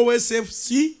bwe ng'owa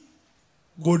SFC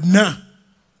gonna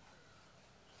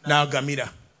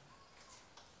n'agamira.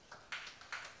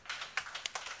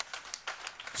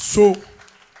 So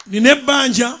nina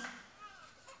ebbanja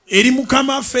eri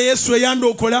Mukama waffe Yesu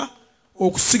eyandookola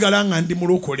okusigala nga ndi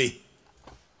mulokole.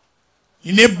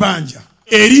 Nina ebbanja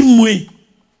eri mmwe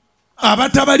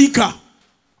abatabalika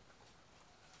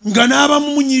nga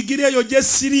n'abamu munyiigira eyo gye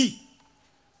siri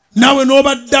nawe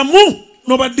n'obaddamu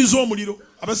n'obaddiza omuliro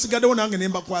abasigaddewo nange ne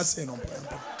mbakwasa eno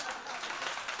mpolampola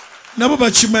nabo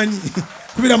bakimanyi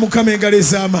kubira Mukama engalo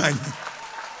ez'amaanyi.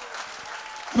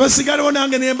 Abasigaddewo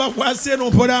nange ne mbakwasa eno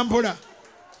mpolampola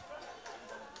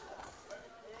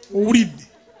owulidde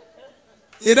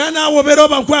era naawe obeera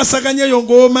obakwasaganya eyo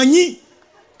ng'omanyi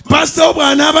pasitawo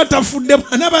bw'anaaba tafudde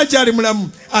bw'anaaba akyali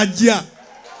mulamu ajja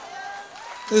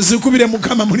zikubire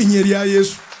Mukama mu linnya erya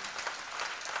Yesu.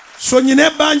 So nyina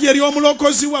ebbanja eri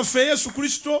omulokozi waffe Yesu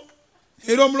Kristo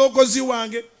era omulokozi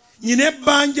wange. Nyina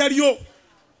ebbanja lyo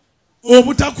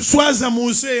obutakuswaza mu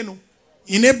nsi eno.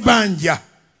 Nyina ebbanja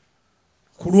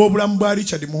ku lw'obulamu bwa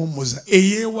Richard Muhumuza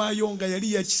eyeewaayo nga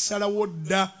yali yakisalawo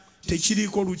dda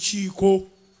tekiriiko lukiiko.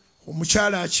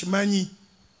 Omukyala akimanyi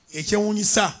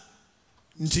ekyewuunyisa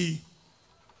nti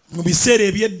mu biseera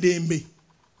eby'eddembe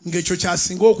ng'ekyo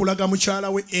kyasinga okulaga mukyala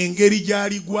we engeri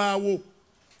gy'aligwawo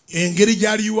engeri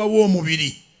gy'aliyiwawo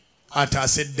omubiri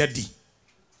ataase eddadi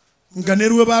nga ne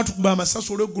lwe baatukuba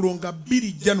amasasi olw'eggulo nga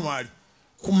 2 January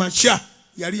ku makya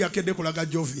yali yakedde kulaga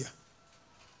Jovia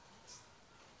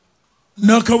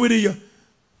n'akawereya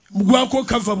mugwako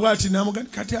kava bw'ati n'amugana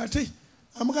kati ate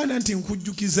amuganda nti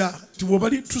nkujjukiza nti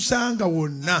bw'obali tusanga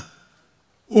wonna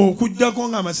okuddako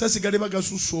ng'amasasi gali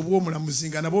bagasussa obw'omulamuzi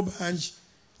nga nabo bangi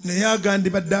naye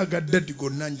agandibadde agaddadi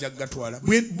gonna nja gatwala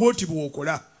bwoti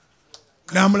bw'okola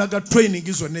n'amulaga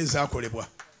training zonna ezaakolebwa.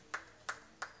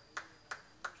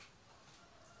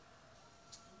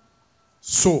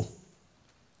 So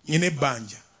nyina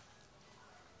ebbanja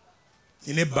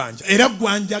era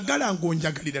gwanjagala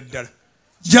ng'onjagalira ddala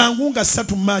jangu nga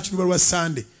 3 March luba lwa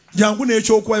Sande jangu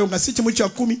n'ekyokuwaayo nga si kimu kya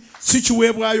 10 si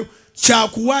kiweebwayo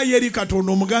kyakuwaayo eri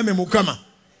Katonda omugambe Mukama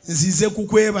nzize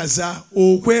kukwebaza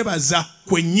okwebaza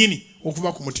kwennyini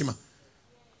okuva ku mutima.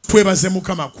 Twebaze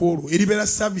Mukama kwolwo eribeera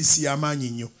service y'amaanyi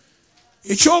nnyo.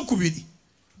 Ekyokubiri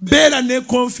beera ne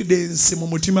confidence mu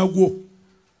mutima gwo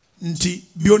nti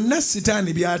byonna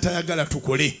sitaani by'atayagala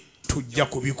tukole tujja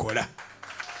kubikola.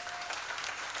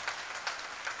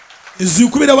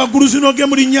 Zikubira waggulu zinoge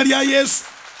mu linnya lya Yesu.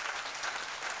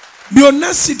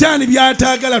 Byonna sitaani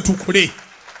by'atayagala tukole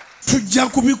tujja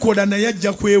kubikola naye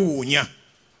ajja kwewuunya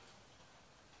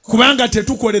kubanga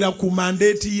tetukolera ku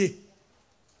mandate ye.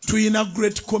 Tuyina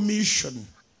great commission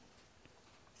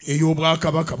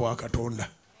ey'obwakabaka bwa Katonda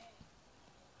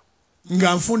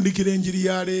nga nfundikira enjiri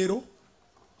ya leero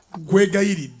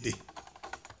gwegayiridde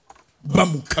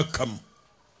bamukakamu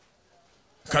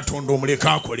Katonda omuleke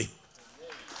akole.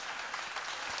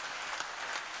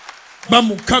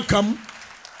 Bamukakamu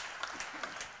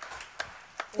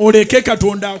oleke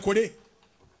Katonda akole.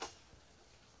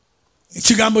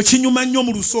 Ekigambo kinyuma nnyo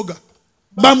mu Lusoga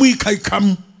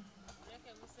bamwikaikamu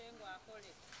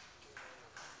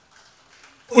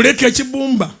oleke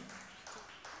ekibumba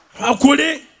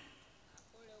akole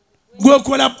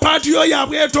gwekola paati yo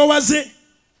yabwe etowaze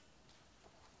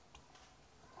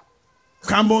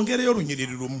kambongereyo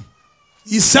olunyiriri lumu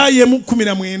Isaaya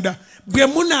 19 bwe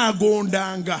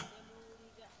munaagondanga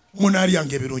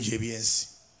munalyanga ebirungi ebyensi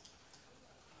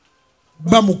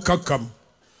bamukakamu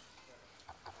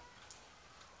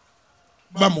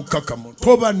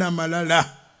toba na malala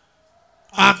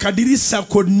akadirisa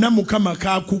konna Mukama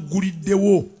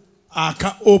kakuguliddewo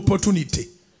aka opportunity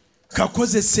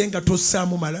kakozese nga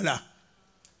tossaamu malala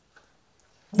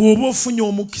bw'oba ofunye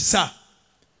omukisa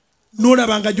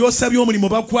n'olaba nga gy'osabye omulimu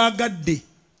bakwagadde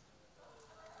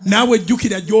naawe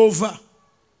jjukira gy'ova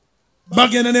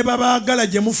bagenda ne babaagala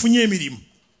gye mufunye emirimu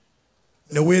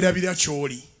ne weerabira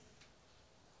ky'oli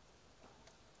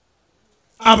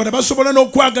abana basobola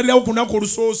n'okwagalirawo ku lunaku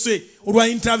olusoose olwa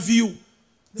interview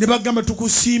ne bagamba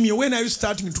tukusiimye when are you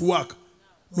starting to work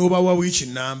n'obawa wiiki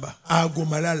namba ago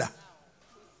malala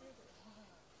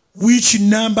wiiki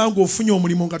namba ng'ofunye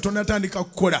omulimu nga tonatandika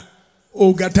kukola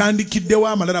ogatandikiddewo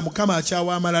amalala Mukama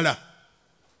akyawa amalala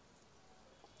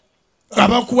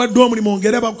abakuwadde omulimu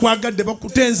ngera bakwagadde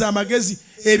bakutenza amagezi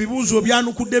ebibuuzo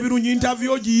byanukudde birungi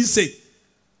interview ogiyise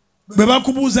bwe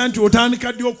bakubuuza nti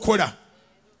otandika ddi okukola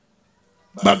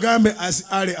bagambe as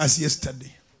early as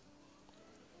yesterday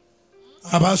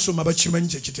abasoma bakimanyi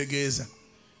kyekitegeeza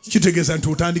kitegeeza nti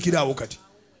otandikiraawo kati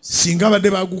singa badde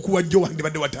bagukuwa jjo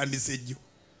wandibadde watandise jjo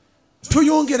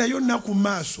toyongerayo nnaku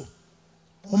maaso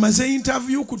omaze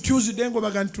interview ku Tuesday ngo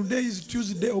baga today is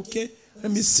Tuesday okay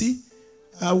let me see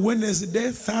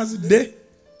Wednesday Thursday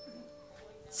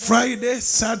Friday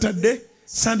Saturday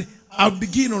Sunday I'll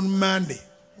begin on Monday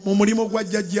mu mulimo gwa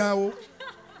jjajjaawo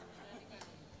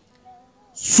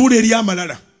sura eri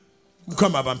amalala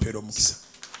Mukama abampeera omukisa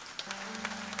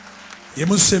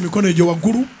yemusse emikono egyo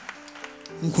waggulu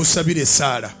nkusabire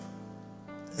Saara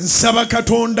nsaba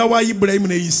Katonda wa Ibulayimu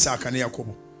ne Isaaka ne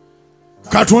Yakobo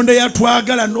Katonda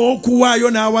yatwagala n'okuwaayo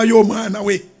n'awaayo omwana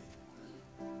we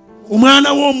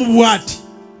omubwati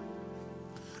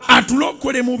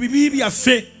atulokole mu bibi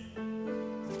byaffe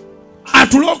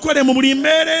atulokole mu buli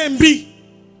mbeera embi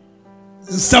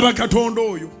nsaba Katonda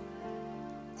oyo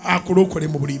akulokole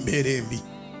mu buli mbeera embi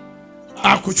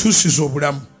akukyusiza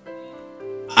obulamu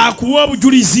akuwa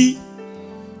obujulizi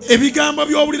ebigambo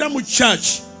by'owulira mu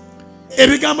church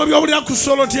ebigambo by'owulira ku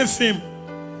Soloti FM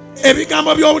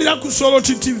ebigambo by'owulira ku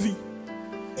Soloti TV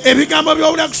ebigambo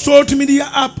by'owulira ku Soloti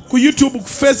Media app ku YouTube ku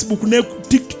Facebook ne ku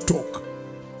TikTok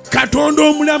Katonda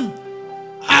omulamu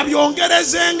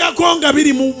abyongerezengako nga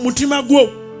biri mu mutima gwo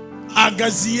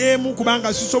agaziyeemu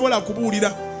kubanga sisobola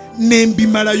kubuulira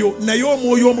nembimalayo naye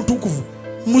Omwoyo Omutukuvu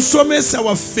musomesa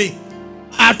waffe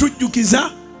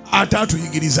atujjukiza ate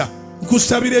atuyigiriza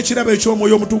nkusabira ekirabo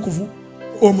eky'Omwoyo Omutukuvu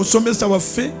omusomesa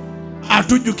waffe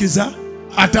atujjukiza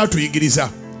ate atuyigiriza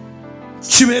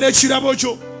kibeere ekirabo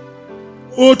kyo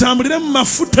otambulire mu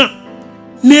mafuta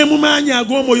ne mu maanyi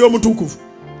ag'Omwoyo Omutukuvu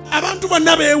abantu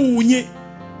bonna beewuunye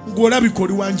ng'olabika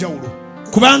oli wanjawulo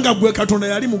kubanga gwe Katonda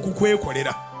yali mu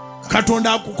kukwekolera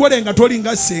Katonda akukole nga toli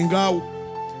nga ssengaawo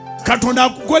Katonda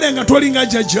akukole nga toli nga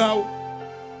jjajjaawo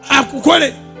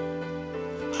akukole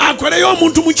akoleyo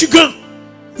omuntu mu kiga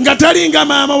nga tali nga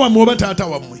maama wammwe oba taata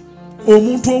wammwe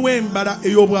omuntu ow'embala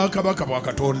ey'obwakabaka bwa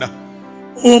Katonda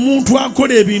omuntu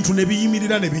akola ebintu ne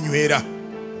biyimirira ne binywera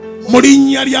mu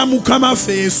linnya lya Mukama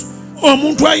ffe Yesu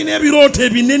omuntu alina ebirooto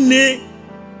ebinene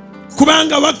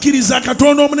kubanga wakkiriza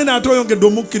Katonda omunene ate oyongedde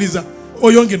omukkiriza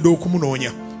oyongedde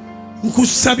okumunoonya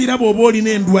nkusabira bw'oba olina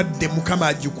endwadde Mukama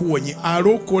agikuwonye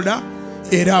alokola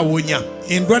era awonya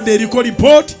endwadde eriko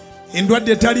lipooti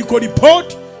endwadde etaliko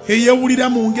lipooti eyewulira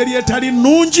mu ngeri etali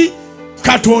nnungi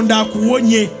Katonda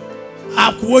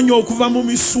akuwonye okuva mu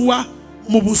misuwa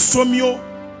mu busomyo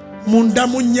munda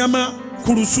mu nnyama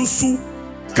ku lususu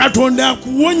Katonda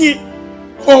akuwonye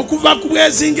okuva ku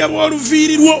bwezinge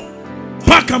bw'oluviiri lwo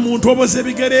paka mu ntobo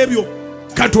z'ebigere ebyo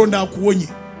Katonda akuwonye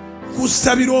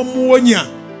kusabira omuwonya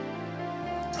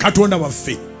Katonda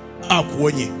waffe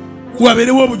akuwonye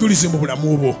wabeerewo obujulizi mu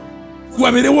bulamu bwo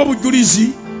wabeerewo obujulizi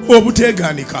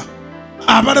obuteegaanika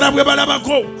abalala bwe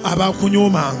balabako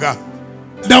abakunyoomanga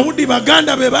Dawudi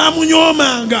baganda be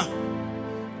baamunyoomanga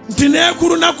nti ne ku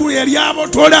lunaku yali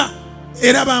abotola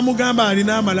era baamugamba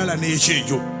alina amalala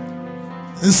n'ekyejo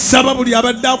nsaba buli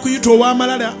abadde akuyita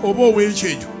ow'amalala oba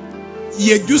ow'ekyejo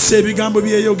yejjusa ebigambo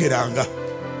byeyogeranga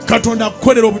Katonda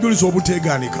akukolera obujulizi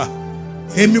obuteegaanika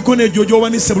emikono egyo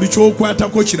gy'owanise buli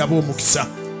ky'okwatako kiraba omukisa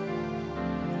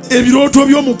ebirooto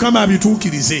by'Omukama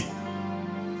abituukirize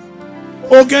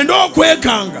ogenda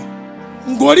okwekanga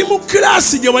ng'oli mu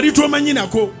kiraasi gye wali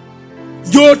tomanyinako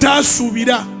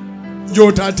gy'otaasuubira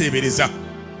gy'otaateebereza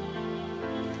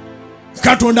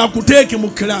Katonda akuteeke mu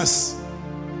kiraasi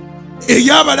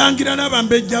ey'abalangira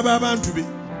n'abambejja b'abantu be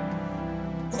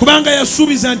kubanga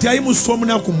yasuubiza nti ayimusa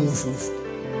omunaku mu nfuufu,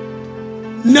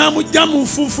 n'amujja mu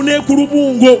nfuufu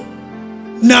n'ekulubungo,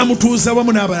 n'amutuuza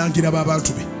wamu n'abalangira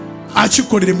b'abantu be.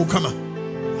 Akikolere Mukama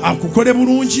akukole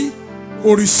bulungi,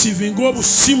 orisivinga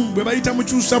obusimu bwe bayita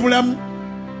mukyusa bulamu,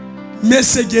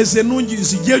 messages ennungi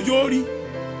nzije gy'oli,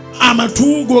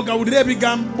 amatuugo gawulire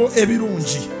ebigambo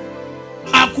ebirungi,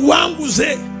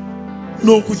 akuwanguze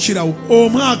n'okukirawo.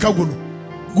 Omwaka guno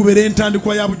gubeere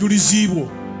entandikwa ya bujulizi bwo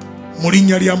mu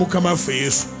linnya lya Mukama waffe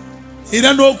Yesu.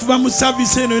 Era n'okuva mu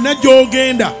saavisi eno yonna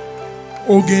gy'ogenda,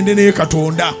 ogende ne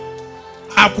Katonda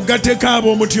akugateko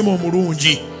ab'omutima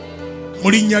omulungi mu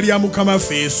linnya lya Mukama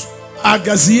waffe Yesu.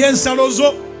 Agaziye ensalo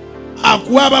zo,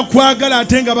 akuwa abakwagala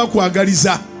ate nga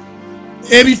bakwagaliza.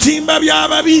 Ebitimba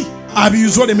by'ababi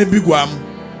abiyuze oleme bigwamu,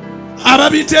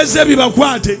 ababiteze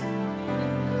bibakwate.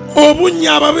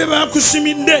 Obunnya ababe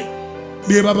bakusimidde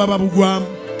bye baba babugwamu.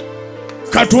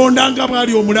 Katonda nga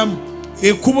bw'ali omulamu,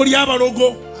 ekkubo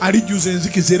ly'abalogo alijjuza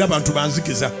enzikiza era abantu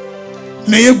banzikiza,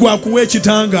 naye gwakuwa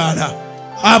ekitangaala.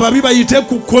 Ababi bayite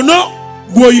ku kkono,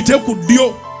 gw'oyite ku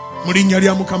ddyo mu linnya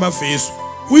lya Mukama waffe Yesu.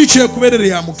 Wiiki ekuberere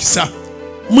ya mukisa,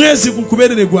 mwezi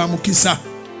gukuberere gwa mukisa,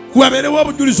 wabeerewo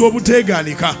obujulizi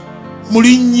obuteegaanika mu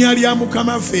linnya lya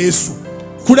Mukama waffe Yesu.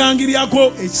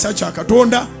 Kulangiryako ekisa kya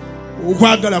Katonda,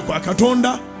 okwagala kwa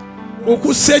Katonda,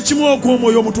 okussa ekimu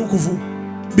okw'Omwoyo Omutukuvu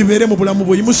bibeere mu bulamu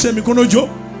bwo. Yimusa emikono gyo,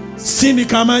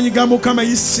 sindika amaanyi ga Mukama.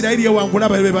 Isirayiri ewangula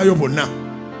abalabe baayo bonna.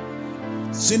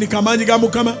 Sindika amaanyi ga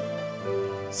Mukama,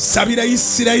 sabira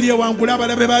Isirayiri ewangula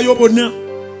abalabe baayo bonna.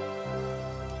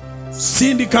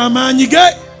 Sindika amaanyi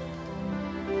ge,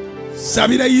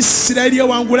 sabira Isirayiri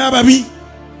ewangula ababi.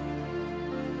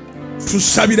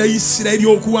 Tusabira Isirayiri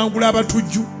okuwangula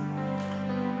abatujju,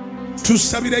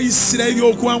 tusabira Isirayiri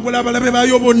okuwangula abalabe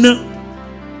baayo bonna.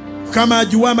 Mukama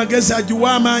agiwe amagezi, agiwe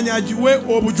amaanyi, agiwe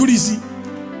obujulizi.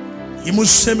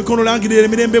 Yimusa emikono, langirira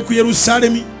emirembe ku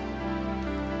Yerusaalemi,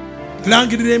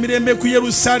 langirira emirembe ku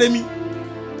Yerusaalemi,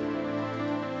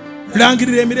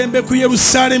 langirira emirembe ku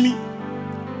Yerusaalemi,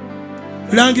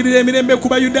 langirira emirembe ku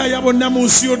Bayudaaya bonna mu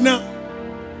nsi yonna,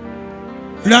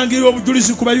 langirira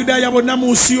obujulizi ku Bayudaaya bonna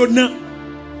mu nsi yonna.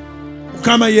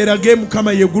 Mukama yeerage,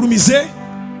 Mukama yeegulumize,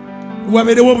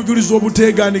 wabeerewo obujulizi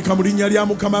obuteegaanika mu linnya lya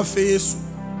Mukama waffe Yesu.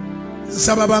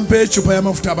 Nsaba bampe ecupa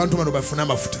y'amafuta, abantu bano bafune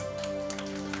amafuta.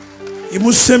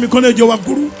 Yimusa emikono egyo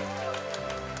waggulu,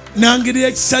 nangirira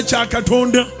ekisa kya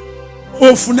Katonda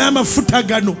ofune amafuta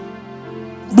gano.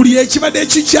 Buli ekibadde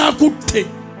ekikyakutte,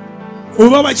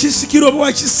 oba wakisikira oba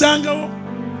wakisangawo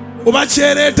oba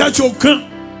kyereeta kyokka,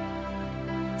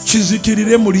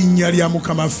 kizikirire mu linnya lya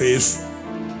Mukama waffe Yesu.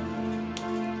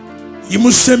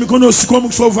 Yimusa emikono, osika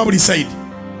omukisa ovuva buli sayidi.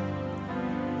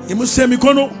 Yimusa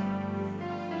emikono,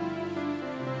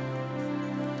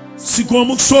 sika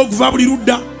omukisa oguva buli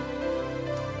ludda,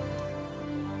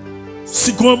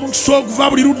 sika omukisa oguva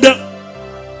buli ludda,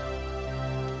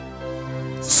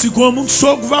 sika omukisa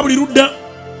oguva buli ludda.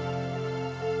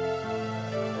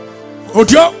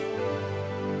 Otyo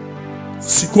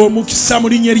sika omukisa mu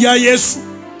linnya lya Yesu,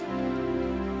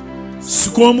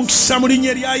 sika omukisa mu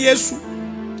linnya lya Yesu.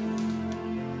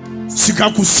 Sika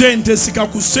ku ssente, sika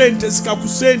ku ssente, sika ku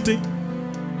ssente,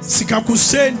 sika ku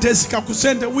ssente, sika ku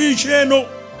ssente. Wiiki eno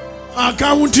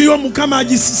akawunti y'Omukama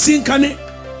agisisinkane.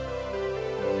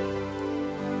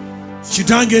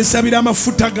 Kitange nsabira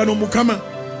amafuta gano Mukama,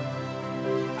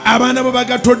 abaana bo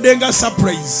bagatodde nga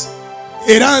surprise,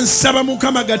 era nsaba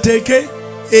Mukama gateeke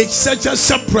ekisa kya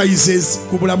surprises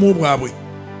ku bulamu bwabwe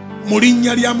mu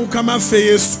linnya lya Mukama waffe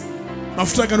Yesu.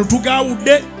 Mafuta gano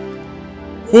tugaawudde,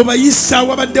 obayisa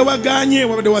wabadde waganye,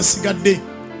 wabadde wasigadde,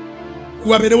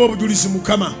 wabeerewo obujulizi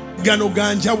Mukama. Gano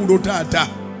ganjawulo taata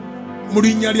mu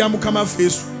linnya lya Mukama waffe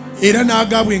Yesu, era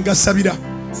n'agaabwe ngasabira.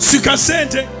 Sika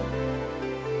ssente,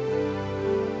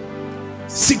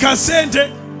 sika ssente,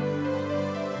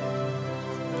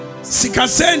 sika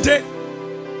ssente,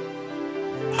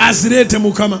 azireete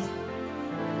Mukama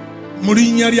mu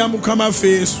linnya lya Mukama waffe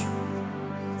Yesu.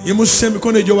 Yimusa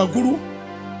emikono egyo waggulu,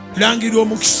 langirira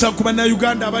omukisa ku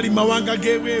bannayuganda abali mu mawanga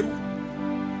g'ebweru,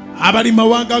 abali mu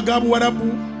mawanga ga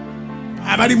Buwarabu,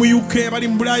 abali mu UK, abali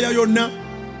mu Bulaaya yonna,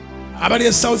 abali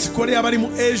e South Korea, abali mu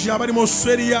Asia, abali mu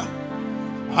Australia,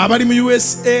 abali mu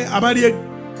USA, abali e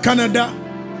Canada,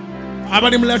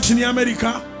 abali mu Latin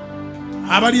America,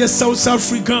 abali e South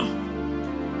Africa,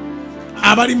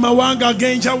 abali mu mawanga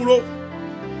ag'enjawulo.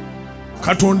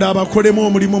 Katonda abakolemu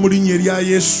omulimu mu linnya erya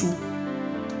Yesu,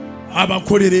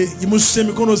 abakolere. Yimusa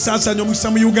emikono, saasanya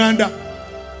omukisa mu Uganda,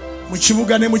 mu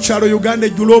kibuga ne mu kyalo Uganda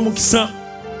ejjula omukisa,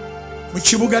 mu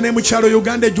kibuga ne mu kyalo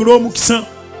Uganda ejjula omukisa,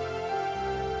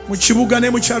 mu kibuga ne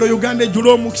mu kyalo Uganda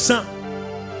ejjula omukisa.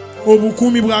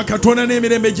 obukuumi bwa Katonda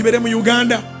n'emirembe gibere mu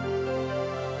Uganda.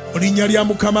 Mu linnya lya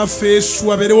Mukama waffe Yesu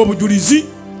wabeerewo obujulizi.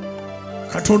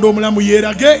 Katonda omulamu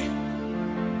yeerage.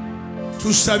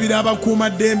 Tusabira abakuuma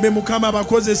ddembe Mukama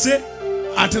abakozese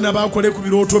ate n'abakole ku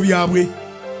birooto byabwe.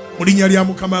 Mu linnya lya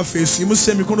Mukama waffe Yesu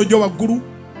yimusa emikono gyo waggulu.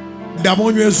 Ddamu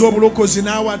onyweza obulokozi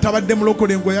naawe atabadde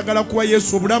mulokole ng'oyagala kuwa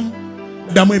Yesu obulamu.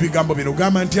 Ddamu ebigambo bino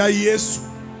gamba nti ayi Yesu,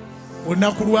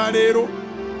 olunaku lwa leero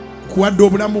nkuwadde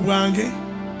obulamu bwange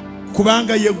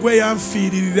kubanga ye ggwe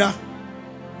yanfiiririra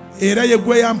era ye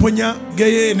ggwe yamponya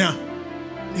geyeena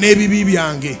n'ebibi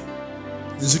byange.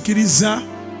 Nzikiriza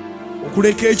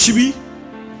okuleka ekibi,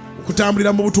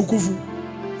 okutambulira mu butukuvu,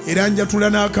 era njatula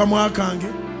n'akamwa kange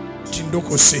nti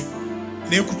ndokose,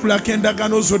 n'ekutulako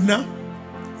endagaano zonna,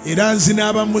 era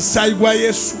nzinaaba mu musaayi gwa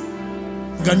Yesu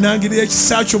nga nangirira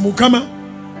ekisa kyo Mukama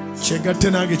kyegatte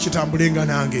nange kitambulenga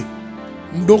nange.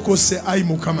 Ndokose ayi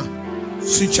Mukama,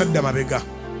 sikyadda mabega.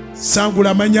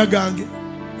 Sangula amanya gange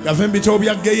gave mu bitabo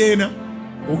bya geyeena,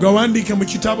 ogawandiike mu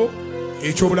kitabo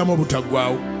eky'obulamu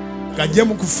obutaggwaawo. Gajje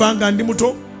mu kufa nga ndi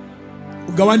muto,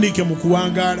 ogawandiike mu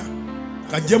kuwangaala.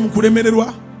 Gajje mu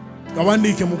kulemererwa,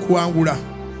 gawandiike mu kuwangula.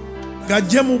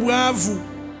 Gajje mu bwavu,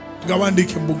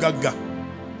 gawandiike mu bugagga.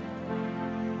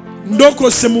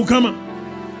 Ndokose Mukama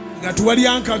nga tuwali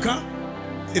ankaka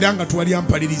era nga tuwali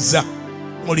ampaliriza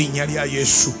mu linnya lya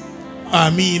Yesu.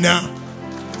 Amiina.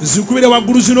 Zikubire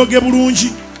waggulu zinoge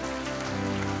bulungi.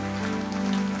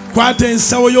 Kwata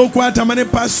ensawo yo, kwata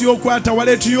manepaasi yo, kwata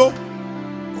waleti yo,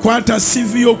 kwata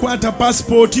CV yo, kwata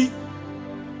passport,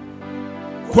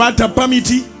 kwata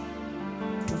pamiti.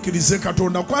 Tukkirize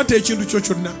Katonda, kwata ekintu kyo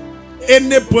kyonna.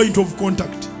 Any point of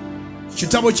contact.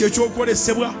 Kitabo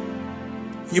ky'ekyokolesebwa.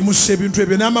 Yimusa ebintu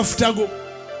ebyo n'amafuta go.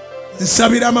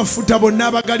 Nsabira amafuta bonna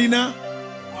abagalina,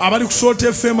 abali ku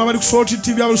Salt FM, abali ku Salt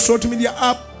TV, abali ku Salt Media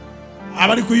App,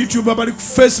 abali ku YouTube, abali ku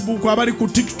Facebook, abali ku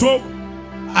TikTok,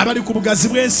 abali ku bugazi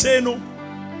bw'ensi eno.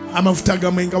 Amafuta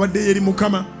gamwe nga wadde yeri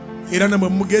Mukama era namwe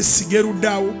mugesiga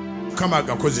eruddawo Mukama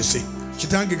agakozese.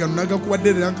 Kitange gano nagakuwadde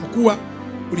era nkakuwa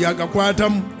buli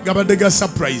agakwatamu gabadde ga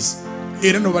surprise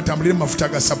era nobatambulire mafuta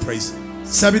ga surprise.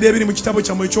 Sabira ebiri mu kitabo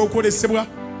kyamwe ekyokwolesebwa.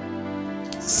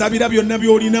 Sabira byonna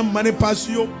byolina mu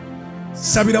manepaasi yo.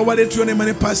 Sabira waleti yo ne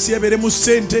manepaasi ebere mu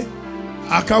ssente,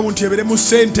 akawunti ebere mu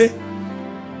ssente.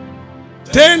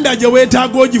 Tenda gye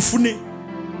weetaaga ogifune,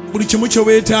 buli kimu kye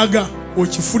weetaaga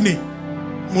okifune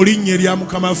mu linnya erya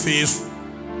Mukama waffe Yesu.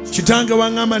 Kitange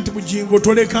waŋŋamba nti Bujjingo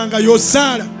tolekanga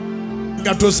yosaala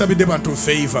nga tosabidde bantu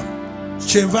favor.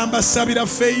 Kyenva mbasabira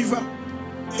favor,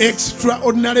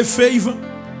 extraordinary favor,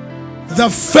 the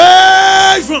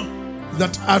favor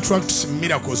that attracts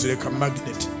miracles like a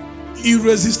magnet,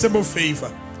 irresistible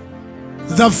favor,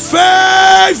 the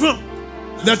favor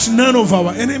that none of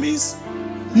our enemies,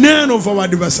 none of our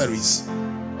adversaries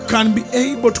can be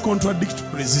able to contradict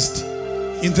or resist.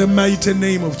 In the mighty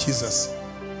name of Jesus.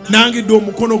 Nange do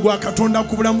mukono gwa Katonda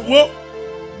ku bulamu bwo.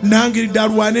 Nange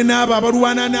dalwane n'abo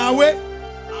abalwana naawe,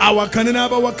 awakane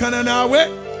n'abawakana naawe,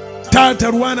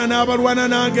 taata lwana n'abalwana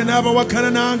nange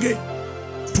n'abawakana nange.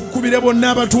 Tukubire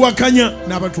bonna abatuwakanya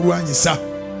n'abatulwanyisa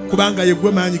kubanga ye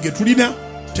gwe maanyi ge tulina,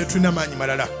 tetulina maanyi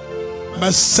malala.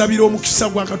 Basabira omukisa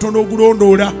gwa Katonda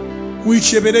ogulondoola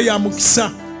wiiki ebeere ya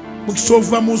mukisa, mukisa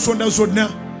ovuba mu nsonda zonna,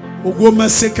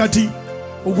 ogw'omasekati,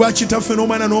 ogwa Kitaffe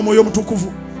n'Omwana n'Omwoyo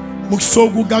Omutukuvu, mukisa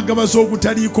ogugaggabaza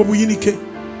ogutaliiko buyinike,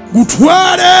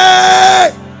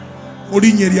 gutwale mu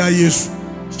linnya erya Yesu.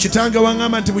 Kitange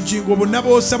waŋŋamba nti Bujjingo bonna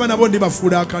b'osaba nabo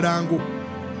ndibafuula akalango.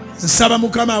 Nsaba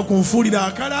Mukama akunfuulira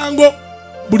akalango,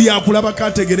 buli akulabako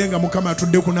ategere nga Mukama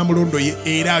atudde ku namulondo ye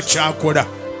era akyakola.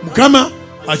 Mukama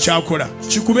akyakola.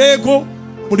 Kikubeeko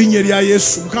mu linnya erya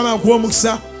Yesu. Mukama akuwa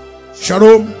omukisa.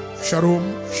 Shalom,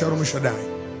 shalom, shalom Shaddai.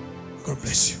 God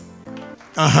bless you.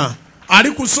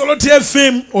 Ali ku Salt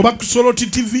FM oba ku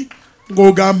Salt TV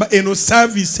ng'ogamba eno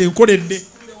service enkoledde,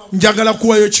 njagala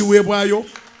kuwayo kiweebwayo,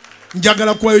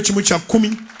 njagala kuwayo kimu kya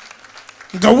 10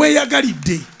 nga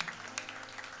weeyagalidde.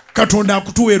 Katonda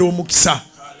akutuweera omukisa.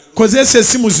 Kozesa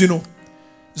essimu zino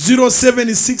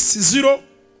 0760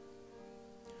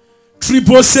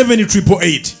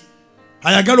 777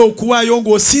 ayagala okuwaayo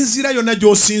ng'osinziira yonna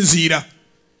gy'osinziira.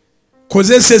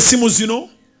 Kozesa essimu zino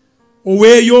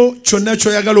oweeyo kyonna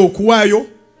ky'oyagala okuwaayo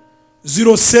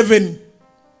 0760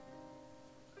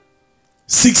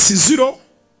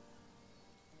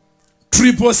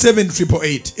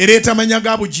 777 ereeta amanya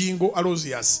ga Bujjingo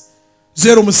Aloysious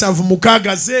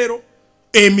 0760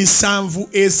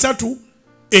 773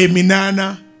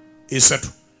 883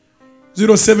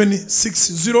 0760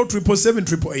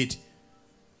 777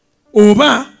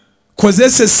 oba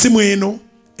kozesa essimu eno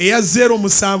eya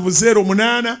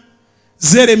 0708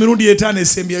 0 emirundi etaano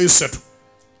esembyayo 3.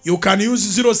 You can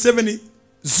use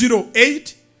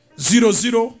 0708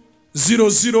 00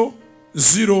 00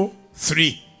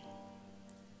 03.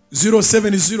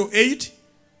 0708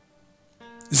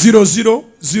 00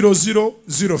 00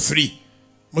 03.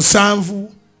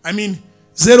 Musanvu,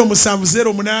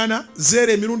 0708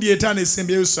 0 emirundi etaano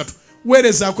esembyayo 3.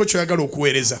 Weerezaako kyoyagala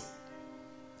okuweereza.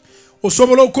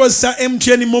 Osobola okukozesa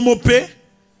MTN Momo Pay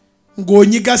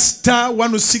ng'onyiga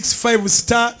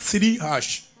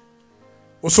 *165*3#.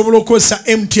 Osobola okukozesa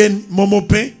MTN Momo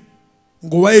Pay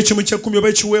ng'owaayo ekimu ky'ekkumi oba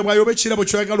ekiweebwayo oba ekirabo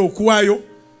kyoyagala okuwaayo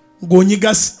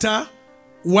ng'onyiga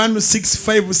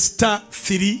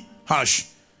 *165*3#.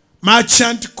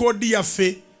 Merchant code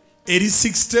yaffe eri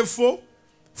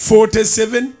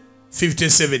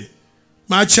 644757.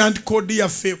 Merchant code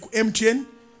yaffe ku MTN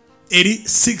eri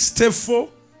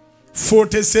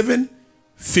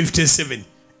 644757.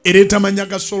 Ereta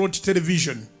manyaga Solot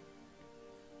Television.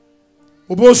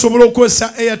 Oba osobola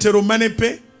okukozesa Airtel Money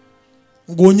Pay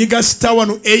ng'onyiga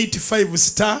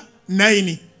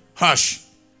 *185*9#.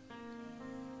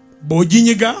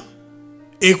 Bujjingo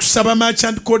ekusaba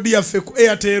merchant code yaffe ku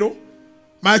Airtel.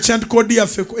 Merchant code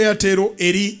yaffe ku Airtel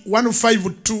eri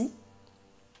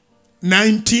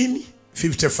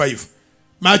 1521955.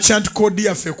 Merchant code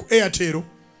yaffe ku Airtel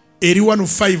eri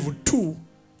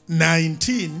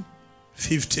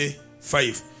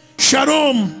 1521955.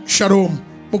 Shalom, shalom.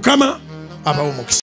 Mukama abawo mukisa.